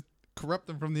like just corrupt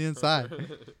them from the inside.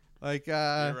 Like You're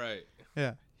right.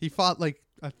 yeah, he fought like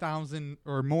 1,000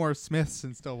 or more Smiths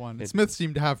and still won. And Smiths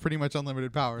seemed to have pretty much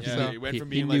unlimited power. Yeah, So it went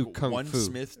from he being knew like Kung one Fu.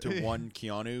 Smith to one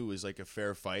Keanu was like a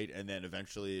fair fight, and then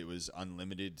eventually it was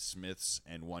unlimited Smiths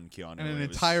and one Keanu. and an it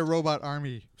was entire robot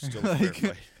army. still a fair Like,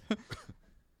 fight.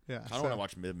 yeah. I don't want to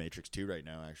watch Matrix 2 right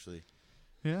now, actually.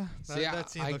 Yeah. See, that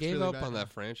scene I looks gave really up bad on now. that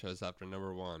franchise after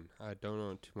number 1. I don't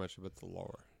know too much about the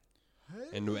lore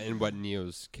and what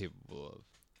Neo's capable of.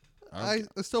 I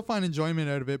still find enjoyment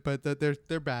out of it, but that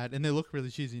they're bad and they look really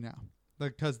cheesy now,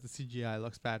 like because the CGI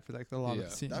looks bad for like a lot of Yeah. the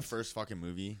scenes. That first fucking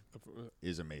movie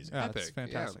is amazing. Yeah, Epic. it's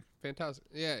fantastic. Yeah, fantastic.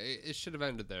 Yeah, it should have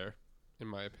ended there, in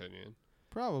my opinion.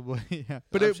 Probably, yeah.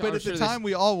 But I'm at sure the they time,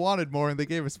 we all wanted more, and they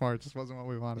gave us more. It just wasn't what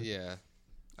we wanted. Yeah.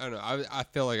 I don't know. I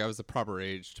feel like I was the proper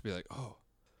age to be like, oh,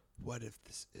 what if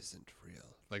this isn't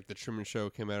real? Like the Truman Show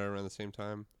came out around the same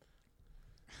time.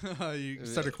 You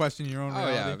started questioning your own Oh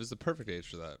reality. yeah, it was the perfect age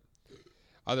for that.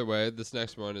 Either way, this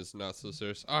next one is not so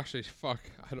serious. Actually, fuck.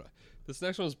 This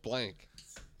next one's blank.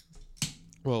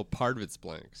 Well, part of it's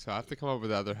blank, so I have to come up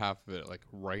with the other half of it like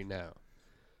right now.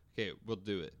 Okay, we'll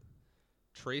do it.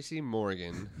 Tracy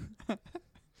Morgan Chris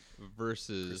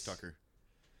versus Tucker.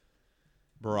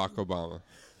 Barack Obama.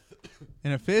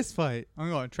 In a fist fight, I'm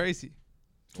going Tracy.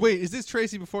 Wait, is this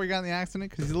Tracy before he got in the accident?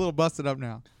 Because he's a little busted up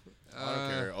now. I don't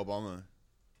care. Obama.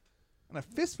 In a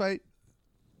fist fight,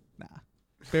 nah.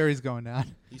 Barry's going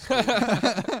down. He's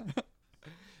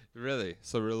Really?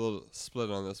 So we're a little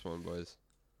split on this one, boys.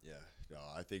 yeah. No,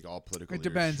 I think all political. It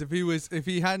depends. If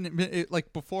he hadn't been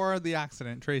like before the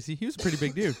accident, Tracy, he was a pretty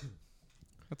big dude.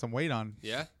 Got some weight on.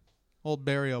 Yeah? Old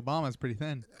Barry Obama's pretty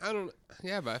thin. I don't.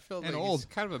 Yeah, but I feel And like old. he's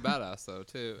kind of a badass though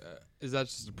too. Is that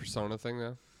just a persona thing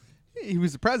though? He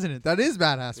was the president. That is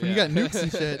badass. When you Yeah. got nukes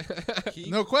and shit,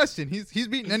 no question. He's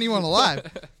beating anyone alive.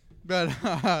 But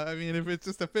I mean, if it's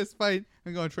just a fist fight,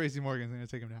 I'm going Tracy Morgan's gonna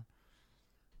take him down.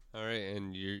 All right,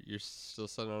 and you're still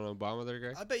setting on Obama there,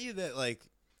 Greg? I bet you that like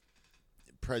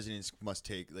presidents must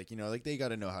take like they got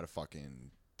to know how to fucking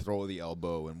throw the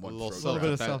elbow and one throat little bit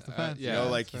of grab. self-defense. You Yeah, know,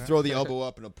 like that's you fair. throw the elbow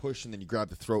up and a push, and then you grab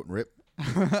the throat and rip.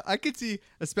 I could see,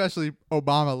 especially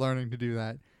Obama learning to do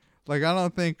that. Like, I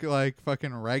don't think like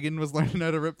fucking Reagan was learning how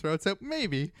to rip throats out.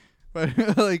 Maybe, but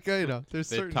like there's they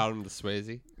certain. taught him to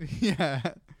Swayze. Yeah.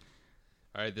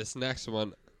 All right, this next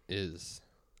one is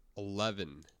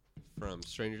 11 from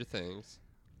Stranger Things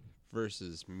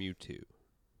versus Mewtwo.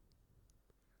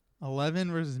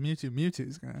 11 versus Mewtwo.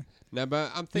 Mewtwo's gonna. Now,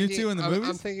 but I'm thinking Mewtwo in the I'm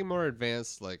movies? thinking more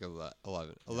advanced, like 11.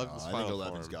 11's I think final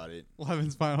 11's form. got it.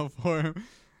 11's final form.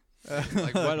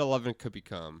 Like what 11 could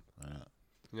become. Yeah.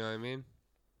 You know what I mean?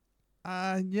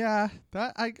 Yeah,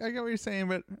 that I get what you're saying,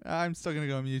 but I'm still gonna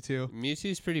go Mewtwo.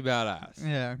 Mewtwo's pretty badass.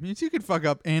 Yeah, Mewtwo could fuck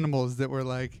up animals that were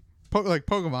like like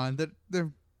Pokemon that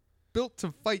they're built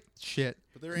to fight shit.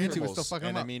 But they're Mewtwo was animals, still fucking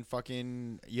and them I up. mean,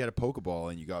 fucking, you had a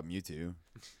Pokeball and you got Mewtwo.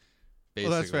 Basically.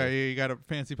 Well, that's fair. You got a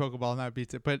fancy Pokeball and that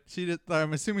beats it. But she did.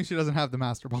 I'm assuming she doesn't have the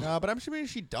Master Ball. No, but I'm assuming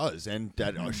she does, and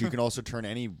that she can also turn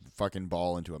any fucking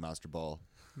ball into a Master Ball.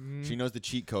 She knows the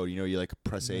cheat code. You know, you like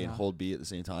press A and Yeah. hold B at the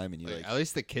same time, and you like. At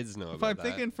least the kids know If about I'm that.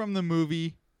 thinking from the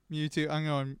movie Mewtwo, I'm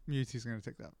going Mewtwo's gonna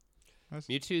take that.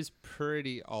 Mewtwo's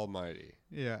pretty almighty.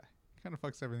 Yeah, kind of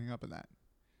fucks everything up in that.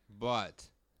 But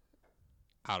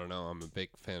I don't know. I'm a big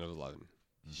fan of 11.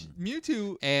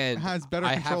 Mewtwo And has better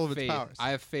I control have of its faith, powers. I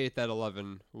have faith that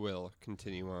 11 will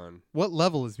continue on. What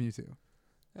level is Mewtwo?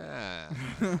 Ah,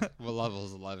 what level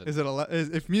is 11? Is it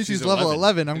if Mewtwo's She's level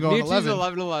 11. 11? I'm going Mewtwo's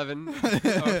 11. 11.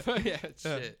 Oh, yeah,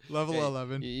 shit. Level Okay,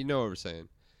 11. You know what we're saying.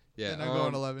 Yeah, Then I'm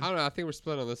going 11. I don't know. I think we're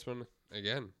split on this one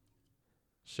again.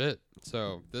 Shit.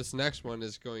 So this next one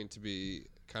is going to be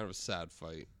kind of a sad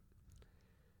fight.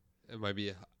 It might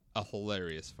be a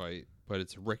hilarious fight, but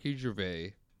it's Ricky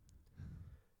Gervais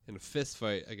in a fist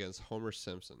fight against Homer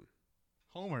Simpson.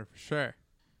 Homer for sure.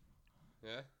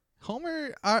 Yeah,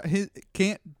 Homer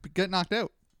can't get knocked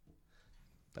out.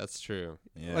 that's true.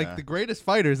 Yeah. Like the greatest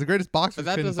fighters, the greatest boxers. But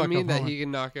that couldn't doesn't fuck mean up that Homer. he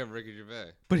can knock out Ricky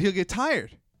Gervais. But he'll get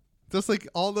tired, just like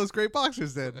all those great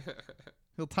boxers did.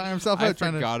 He'll tire himself I out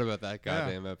trying to. forgot about that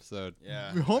goddamn episode.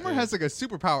 yeah. Homer has like a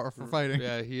superpower for fighting.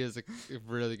 Yeah, he is a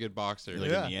really good boxer.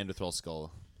 Like Yeah. a Neanderthal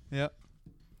skull. Yep.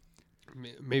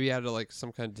 Maybe out of like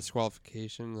some kind of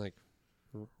disqualification, like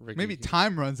Ricky Maybe can-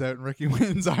 time runs out and Ricky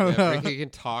wins. I don't Yeah, know. Ricky can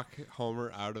talk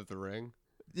Homer out of the ring.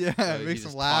 Yeah, He makes him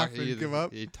just laugh talk- and he- give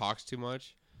up. He talks too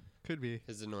much. Could be.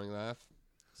 His annoying laugh.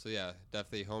 So yeah,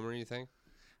 definitely Homer. You think?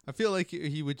 I feel like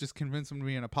he would just convince him to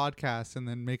be in a podcast and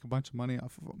then make a bunch of money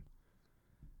off of him.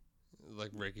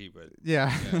 Like Ricky, but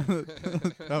Yeah, Yeah.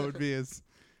 that would be his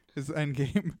end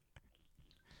game.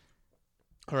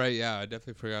 all right. Yeah, I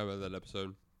definitely forgot about that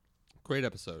episode. Great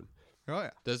episode. Oh yeah.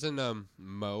 Doesn't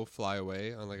Mo fly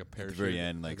away on like a At the parachute? very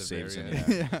end, like the saves very him.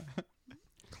 end? Yeah. Yeah.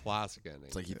 Classic ending.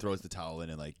 It's like he throws the towel in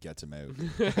and like gets him out.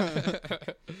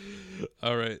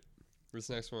 All right. This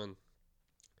next one.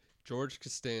 George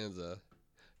Costanza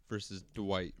versus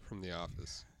Dwight from The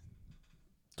Office.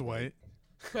 Dwight.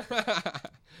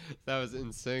 That was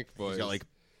in sync, boys. He's got like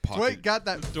Dwight pocket. got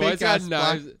that Dwight's fake ass got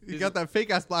black. knives. He got that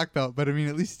fake ass black belt, but I mean,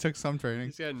 at least he took some training.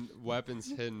 He's got weapons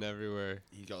hidden everywhere.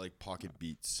 He's got like pocket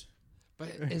beats. But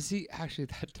is he actually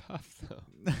that tough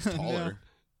though? He's taller.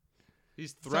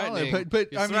 He's Solid, threatening. but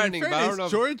He's I mean, in threatening, but I don't know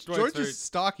fairness, if George Dwight's is a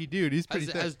stocky dude. He's pretty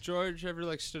thick. Has George ever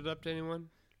like stood up to anyone?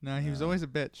 No, he was always a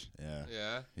bitch. Yeah.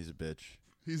 Yeah. He's a bitch.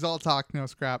 He's all talk, no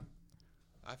scrap.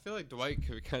 I feel like Dwight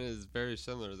could kind of is very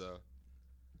similar though.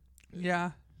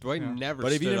 Yeah. Dwight Yeah. never.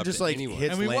 But if stood you up just to like anyone.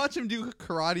 hits And we la- watch him do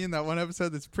karate in that one episode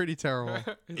that's pretty terrible.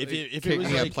 if it kicking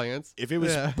was at like plants. if it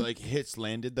was Yeah. like hits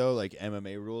landed though, like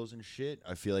MMA rules and shit,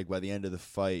 I feel like by the end of the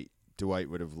fight, Dwight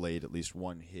would have laid at least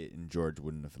one hit, and George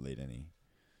wouldn't have laid any.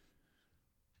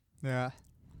 Yeah.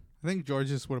 I think George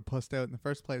just would have pussed out in the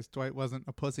first place. Dwight wasn't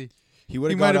a pussy. He would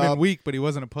He have might got have up. been weak, but he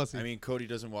wasn't a pussy. I mean, Cody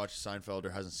doesn't watch Seinfeld or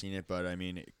hasn't seen it, but I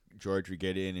mean, George would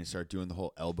get in and start doing the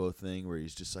whole elbow thing where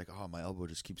he's just like, "Oh, my elbow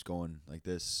just keeps going like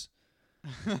this."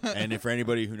 And if for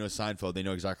anybody who knows Seinfeld, they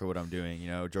know exactly what I'm doing. You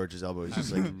know, George's elbow is I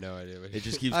just have like no idea. What it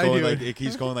just keeps I going do. like it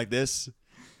keeps going like this.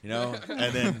 You know,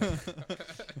 and then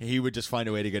he would just find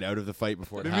a way to get out of the fight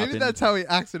before it Maybe happened. that's how he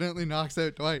accidentally knocks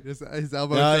out Dwight. His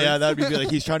elbow. No, turns. yeah, that'd be like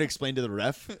he's trying to explain to the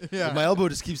ref. Yeah. Like, my elbow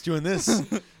just keeps doing this,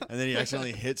 and then he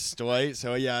accidentally hits Dwight.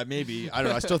 So yeah, maybe I don't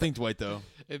know. I still think Dwight though.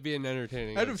 It'd be an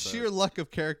entertaining. Out of episode. sheer luck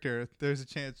of character, there's a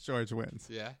chance George wins.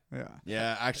 Yeah. Yeah.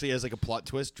 Yeah, actually, as like a plot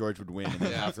twist, George would win, and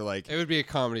then Yeah. after like It would be a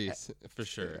comedy for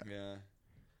sure. yeah.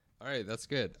 All right, that's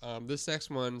good. This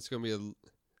next one is going to be,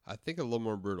 I think, a little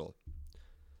more brutal.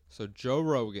 So Joe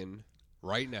Rogan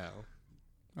right now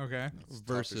Okay.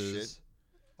 versus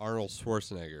Arnold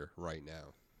Schwarzenegger right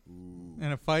now.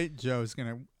 In a fight, Joe's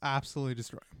gonna absolutely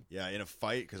destroy him. Yeah, in a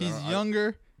fight because He's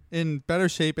younger, in better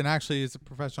shape, and actually is a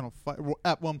professional fighter.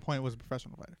 At one point, was a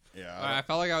professional fighter. Yeah, I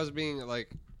felt like I was being like,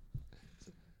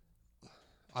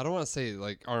 I don't want to say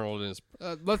like Arnold in his.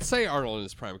 Let's say Arnold in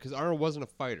his prime because Arnold wasn't a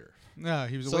fighter. No,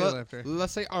 he was a So weightlifter.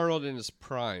 let's say Arnold in his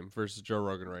prime versus Joe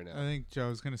Rogan right now. I think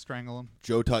Joe's gonna strangle him.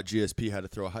 Joe taught GSP how to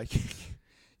throw a high kick.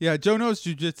 Yeah, Joe knows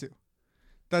jujitsu.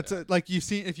 That's like you've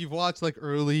seen if you've watched like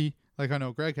early, like I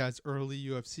know Greg has early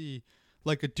UFC,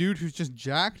 like a dude who's just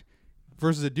jacked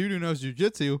versus a dude who knows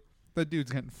jujitsu. That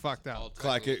dude's getting fucked out.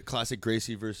 Classic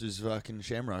Gracie versus fucking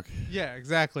Shamrock. Yeah,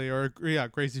 exactly. Or yeah,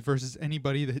 Gracie versus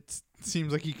anybody that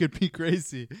seems like he could be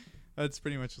Gracie. That's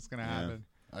pretty much what's gonna happen.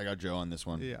 I got Joe on this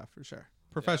one. Yeah, for sure.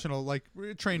 Professional, like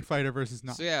trained fighter versus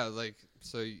not. So yeah, like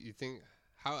so you think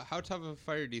how tough of a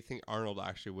fighter do you think Arnold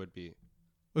actually would be?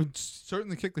 Would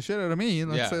certainly kick the shit out of me.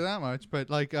 Let's Yeah. say that much. But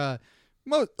like,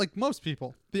 most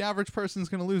people, the average person's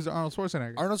gonna lose to Arnold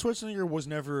Schwarzenegger. Arnold Schwarzenegger was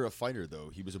never a fighter though.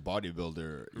 He was a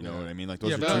bodybuilder. You know Yeah. what I mean? Like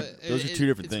those Yeah, are but two, those are two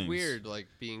different it's things. weird, like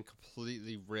being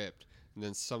completely ripped, and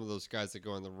then some of those guys that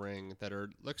go in the ring that are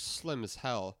look slim as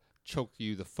hell choke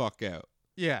you the fuck out.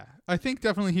 Yeah, I think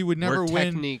definitely he would never Where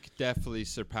win. technique definitely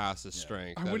surpasses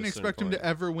strength. I at a wouldn't certain expect him point. to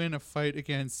ever win a fight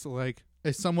against like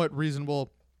a somewhat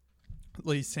reasonable,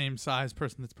 same size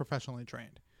person that's professionally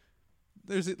trained.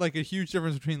 There's like a huge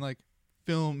difference between like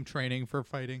film training for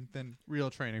fighting than real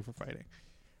training for fighting.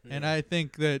 And I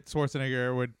think that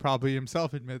Schwarzenegger would probably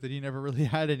himself admit that he never really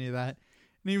had any of that,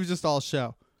 and he was just all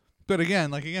show. But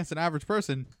again, like against an average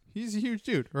person, he's a huge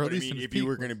dude, or But at I least mean, in his if you peak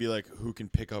were was. going to be like, who can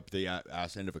pick up the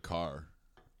ass end of a car?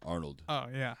 Arnold, Oh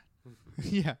yeah,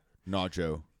 yeah. not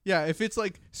Joe. Yeah, if it's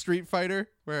like Street Fighter,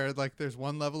 where like there's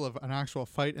one level of an actual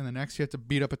fight, and the next you have to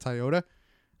beat up a Toyota,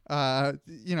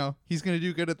 he's gonna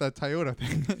do good at that Toyota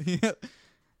thing. Yeah.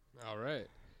 All right.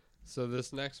 So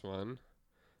this next one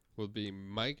will be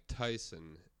Mike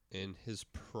Tyson in his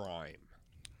prime.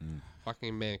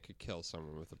 Fucking man could kill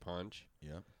someone with a punch.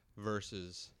 Yeah.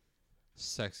 Versus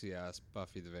sexy ass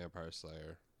Buffy the Vampire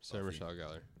Slayer, Sarah Buffy. Michelle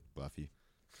Gellar. Buffy.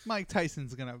 Mike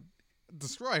Tyson's gonna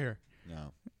destroy her.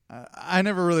 No. I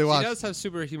never really She watched. does have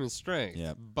superhuman strength.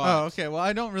 Yeah. But Oh, okay. Well,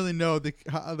 I don't really know the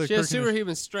other. she has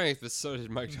superhuman strength, but so did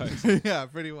Mike Tyson. Yeah,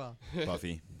 pretty well.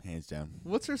 Buffy, hands down.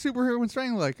 What's her superhuman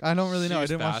strength like? I don't really She know. I was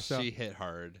didn't watch fast. the show. She hit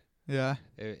hard. Yeah.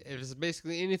 It was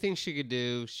basically anything she could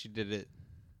do. She did it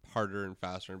harder and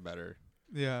faster and better.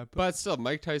 Yeah. But still,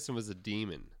 Mike Tyson was a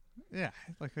demon. Yeah,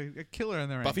 like a killer in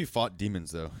the ring. Buffy fought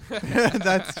demons though.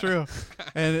 That's true.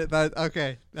 And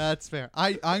okay, that's fair.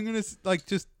 I'm gonna like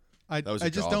just I was a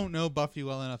just job. don't know Buffy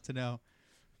well enough to know.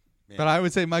 Man. But I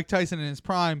would say Mike Tyson in his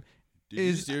prime Did you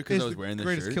is just do it 'cause I was the wearing this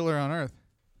greatest shirt? killer on earth.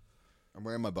 I'm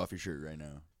wearing my Buffy shirt right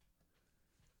now.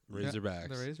 Razorbacks.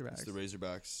 The Razorbacks. It's the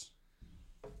Razorbacks.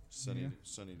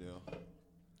 Sunnydale.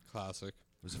 Classic.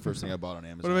 It was the first thing I bought on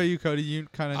Amazon. What about you, Cody? You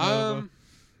kind of know.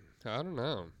 I don't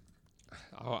know.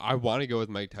 I want to go with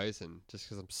Mike Tyson just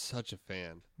because I'm such a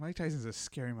fan. Mike Tyson's a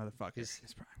scary motherfucker. He's-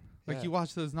 His prime. Like yeah. you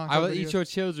watch those knockout I will videos. eat your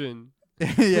children.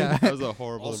 Yeah. That was a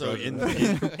horrible. Also,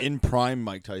 impression. in prime,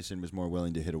 Mike Tyson was more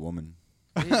willing to hit a woman.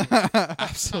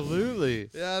 Absolutely.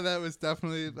 Yeah, that was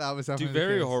definitely Do the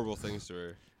very case. horrible things to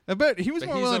her. I bet he was But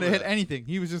more he's willing to over hit that. anything.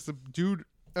 He was just a dude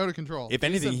out of control. If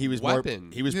anything, a he was weapon.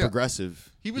 more. He was Yeah.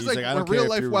 progressive. He was He's like I a don't care real if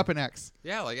life you're- Weapon X.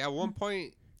 Yeah, like at one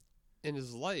point in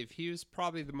his life, he was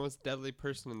probably the most deadly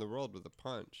person in the world with a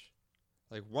punch.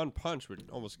 Like one punch would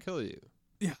almost kill you.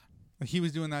 Yeah. He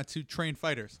was doing that to trained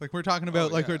fighters. Like we're talking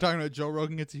about, yeah. we're talking about Joe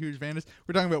Rogan gets a huge advantage.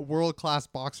 We're talking about world class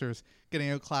boxers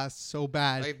getting outclassed so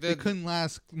bad Like, they couldn't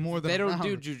last more than They a don't round.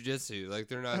 do jujitsu. Like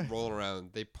they're not rolling around.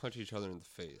 They punch each other in the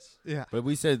face. Yeah. But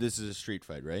we said this is a street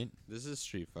fight, right? This is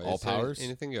street fight. All So powers?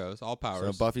 Anything goes. All So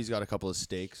powers. Buffy's got a couple of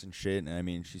stakes and shit, and I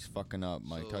mean, she's fucking up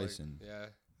Mike So, like, Tyson. yeah.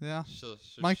 Yeah. She'll-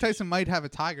 Mike Tyson might have a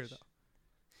tiger though.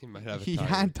 He might have a He tiger.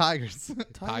 had tigers.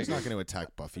 Tiger's not going to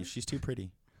attack Buffy. She's too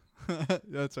pretty.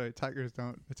 That's right. Tigers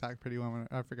don't attack pretty women.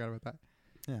 I forgot about that.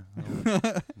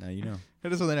 Yeah. Now you know.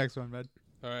 Hit us with the next one, bud.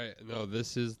 All right. No,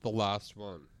 this is the last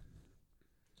one.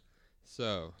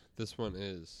 So this one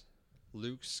is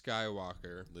Luke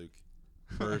Skywalker Luke.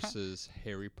 versus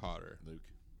Harry Potter. Luke.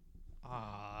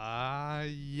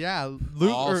 Yeah.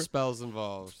 Luke All or spells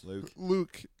involved.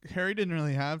 Luke. Harry didn't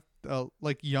really have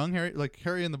like young Harry, like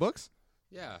Harry in the books.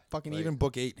 Yeah. Fucking like- even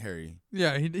book 8, Harry.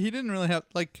 Yeah, he didn't really have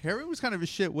like Harry was kind of a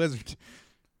shit wizard.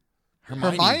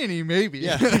 Hermione. Hermione maybe.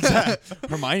 Yeah, exactly.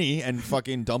 Hermione and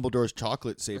fucking Dumbledore's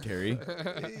chocolate saved Harry.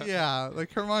 Yeah,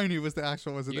 like Hermione was the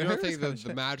actual wizard. You Harry don't was think kinda that the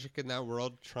shit. magic in that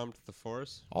world trumped the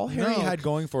Force? All Harry No. had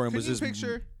going for him Can was you his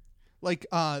picture like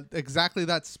exactly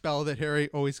that spell that Harry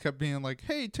always kept being like,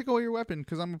 "Hey, take away your weapon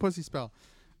because I'm a pussy spell."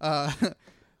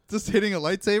 Just hitting a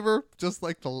lightsaber, just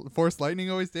like the Force lightning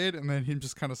always did, and then him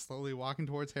just kind of slowly walking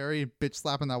towards Harry and bitch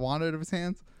slapping that wand out of his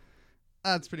hands.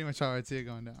 That's pretty much how I'd see it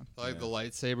going down. Like the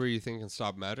lightsaber you think can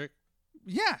stop magic?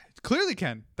 Yeah, it clearly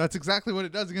can. That's exactly what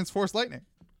it does against Force lightning.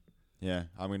 Yeah,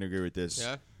 I'm going to agree with this.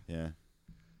 Yeah. Yeah.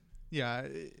 Yeah,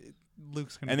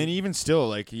 Luke's gonna. And then even still,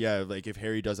 like, yeah, like if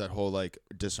Harry does that whole like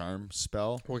disarm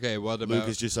spell, Okay, what about Luke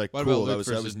is just like, what cool, about Luke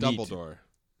that versus was neat. Dumbledore?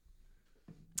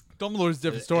 Dumbledore's a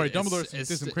different story. It's- Dumbledore did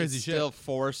some crazy it's shit. Still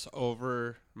Force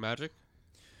over magic.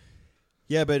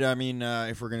 Yeah, but I mean,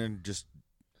 if we're gonna just,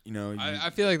 you know, I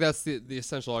feel like that's the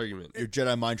essential argument. your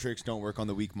Jedi mind tricks don't work on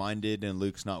the weak-minded, and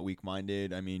Luke's not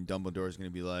weak-minded. I mean, Dumbledore's gonna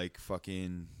be like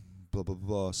fucking blah blah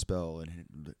blah spell,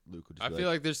 and Luke would just I be feel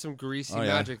like there's some greasy Oh,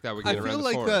 yeah. magic that we I get around feel the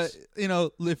like Force.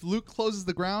 if Luke closes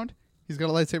the ground, he's got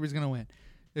a lightsaber. He's gonna win.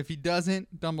 If he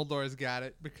doesn't, Dumbledore's got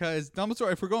it because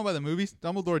Dumbledore. If we're going by the movies,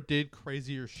 Dumbledore did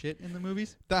crazier shit in the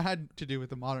movies. That had to do with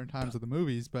the modern times of the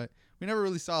movies, but we never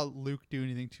really saw Luke do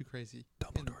anything too crazy.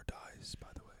 Dumbledore dies, by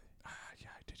the way. Yeah,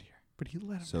 I did hear, but he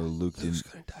let him. So out. Luke Luke's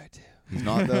didn't. gonna die too. He's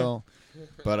not though.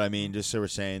 But I mean, just so we're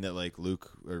saying that like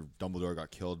Luke or Dumbledore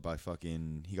got killed by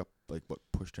fucking. He got like what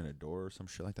pushed in a door or some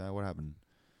shit like that. What happened?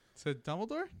 So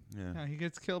Dumbledore, Yeah. yeah, he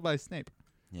gets killed by Snape.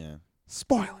 Yeah.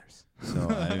 Spoilers. So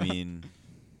I mean,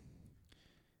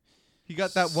 He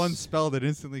got that one spell that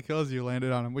instantly kills you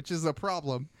landed on him, which is a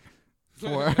problem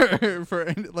for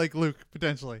for like Luke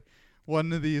potentially.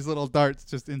 One of these little darts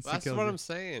just instantly That's kills what you. I'm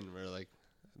saying. We're like,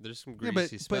 there's some Yeah,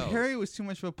 greasy but spells. Harry was too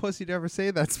much of a pussy to ever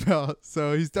say that spell,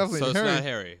 so he's definitely so it's Harry. not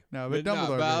Harry. No, but no, Dumbledore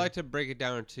but I did. like to break it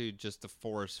down to just the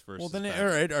Force versus. well then,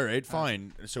 magic. all right,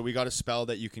 fine. So we got a spell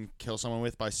that you can kill someone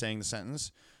with by saying the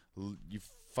sentence. You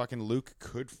fucking Luke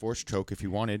could force choke if he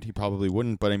wanted. He probably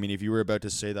wouldn't. But I mean, if you were about to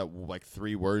say that like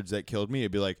 3 words that killed me,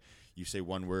 it'd be like you say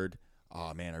one word.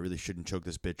 Oh man, I really shouldn't choke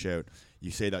this bitch out.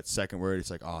 You say that second word,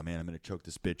 it's like, oh man, I'm gonna choke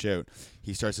this bitch out.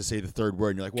 He starts to say the third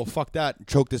word, and you're like, well, fuck that,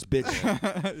 choke this bitch.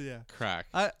 Yeah. Crack.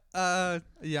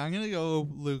 Yeah, I'm gonna go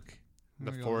Luke. I'm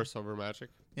The gonna go- Force over magic.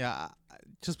 Yeah,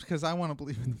 just because I want to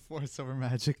believe in the Force over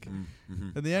magic. Mm-hmm.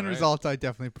 And the end All right. result, I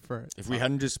definitely prefer it. If we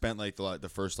hadn't just spent like the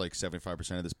first like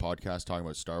 75% of this podcast talking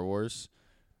about Star Wars,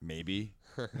 maybe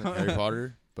Harry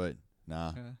Potter, but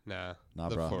nah, Yeah. Nah, Nah,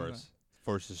 the bro. Force.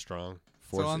 Force is strong.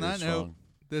 Force So on that is note,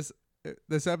 strong.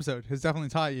 this episode has definitely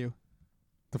taught you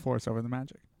the Force over the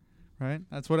magic, right?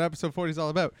 That's what episode 40 is all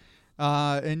about.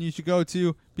 And you should go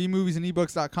to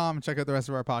bmoviesandebooks.com and check out the rest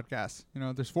of our podcasts. You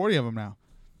know, there's 40 of them now.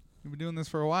 We've been doing this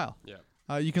for a while.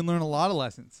 Yeah. You can learn a lot of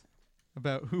lessons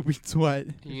about who beats what.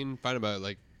 You can find about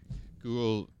like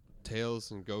Google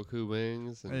Tails and Goku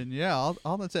wings. And yeah,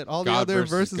 all that's it. All God the other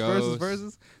versus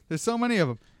versus. There's so many of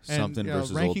them. Something and,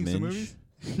 versus Old rankings of Minge.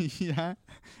 movies. Yeah,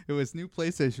 it was New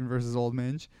PlayStation versus Old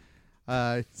Minge.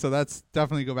 So that's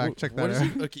definitely go back check that What is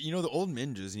out. it? Okay, the Old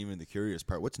Minge isn't even the curious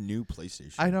part. What's New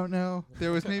PlayStation? I don't know.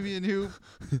 There was maybe a new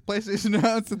PlayStation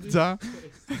announced at the time.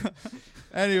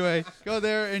 Anyway, go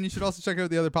there, and you should also check out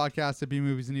the other podcasts at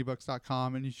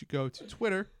bmoviesandebooks.com, and you should go to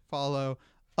Twitter, follow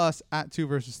us at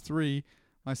 2versus3,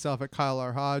 myself at Kyle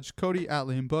R. Hodge, Cody at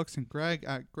Liam Books, and Greg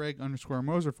at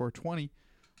Greg_Moser420,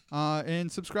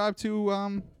 and subscribe to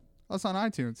us on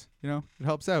iTunes. It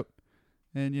helps out,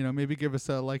 and maybe give us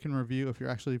a like and review if you're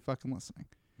actually fucking listening.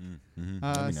 That'd be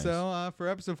nice. So for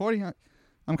episode 40,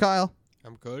 I'm Kyle.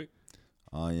 I'm Cody.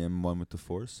 I am one with the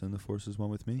Force, and the Force is one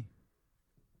with me.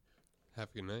 Have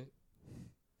a good night.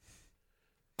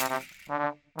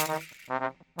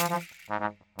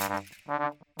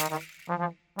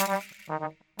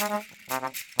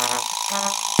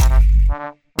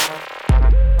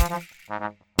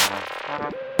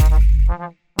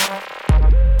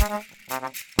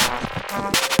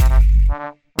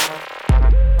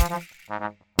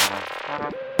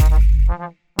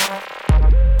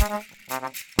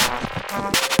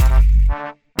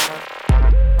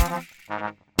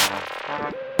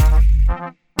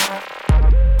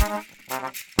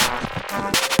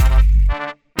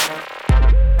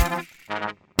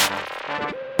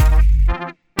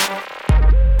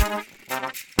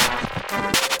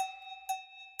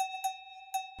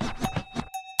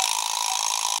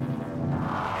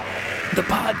 The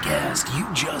podcast you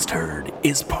just heard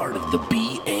is part of the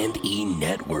B&E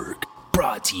Network,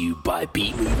 brought to you by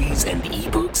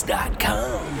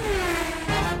bmoviesandebooks.com.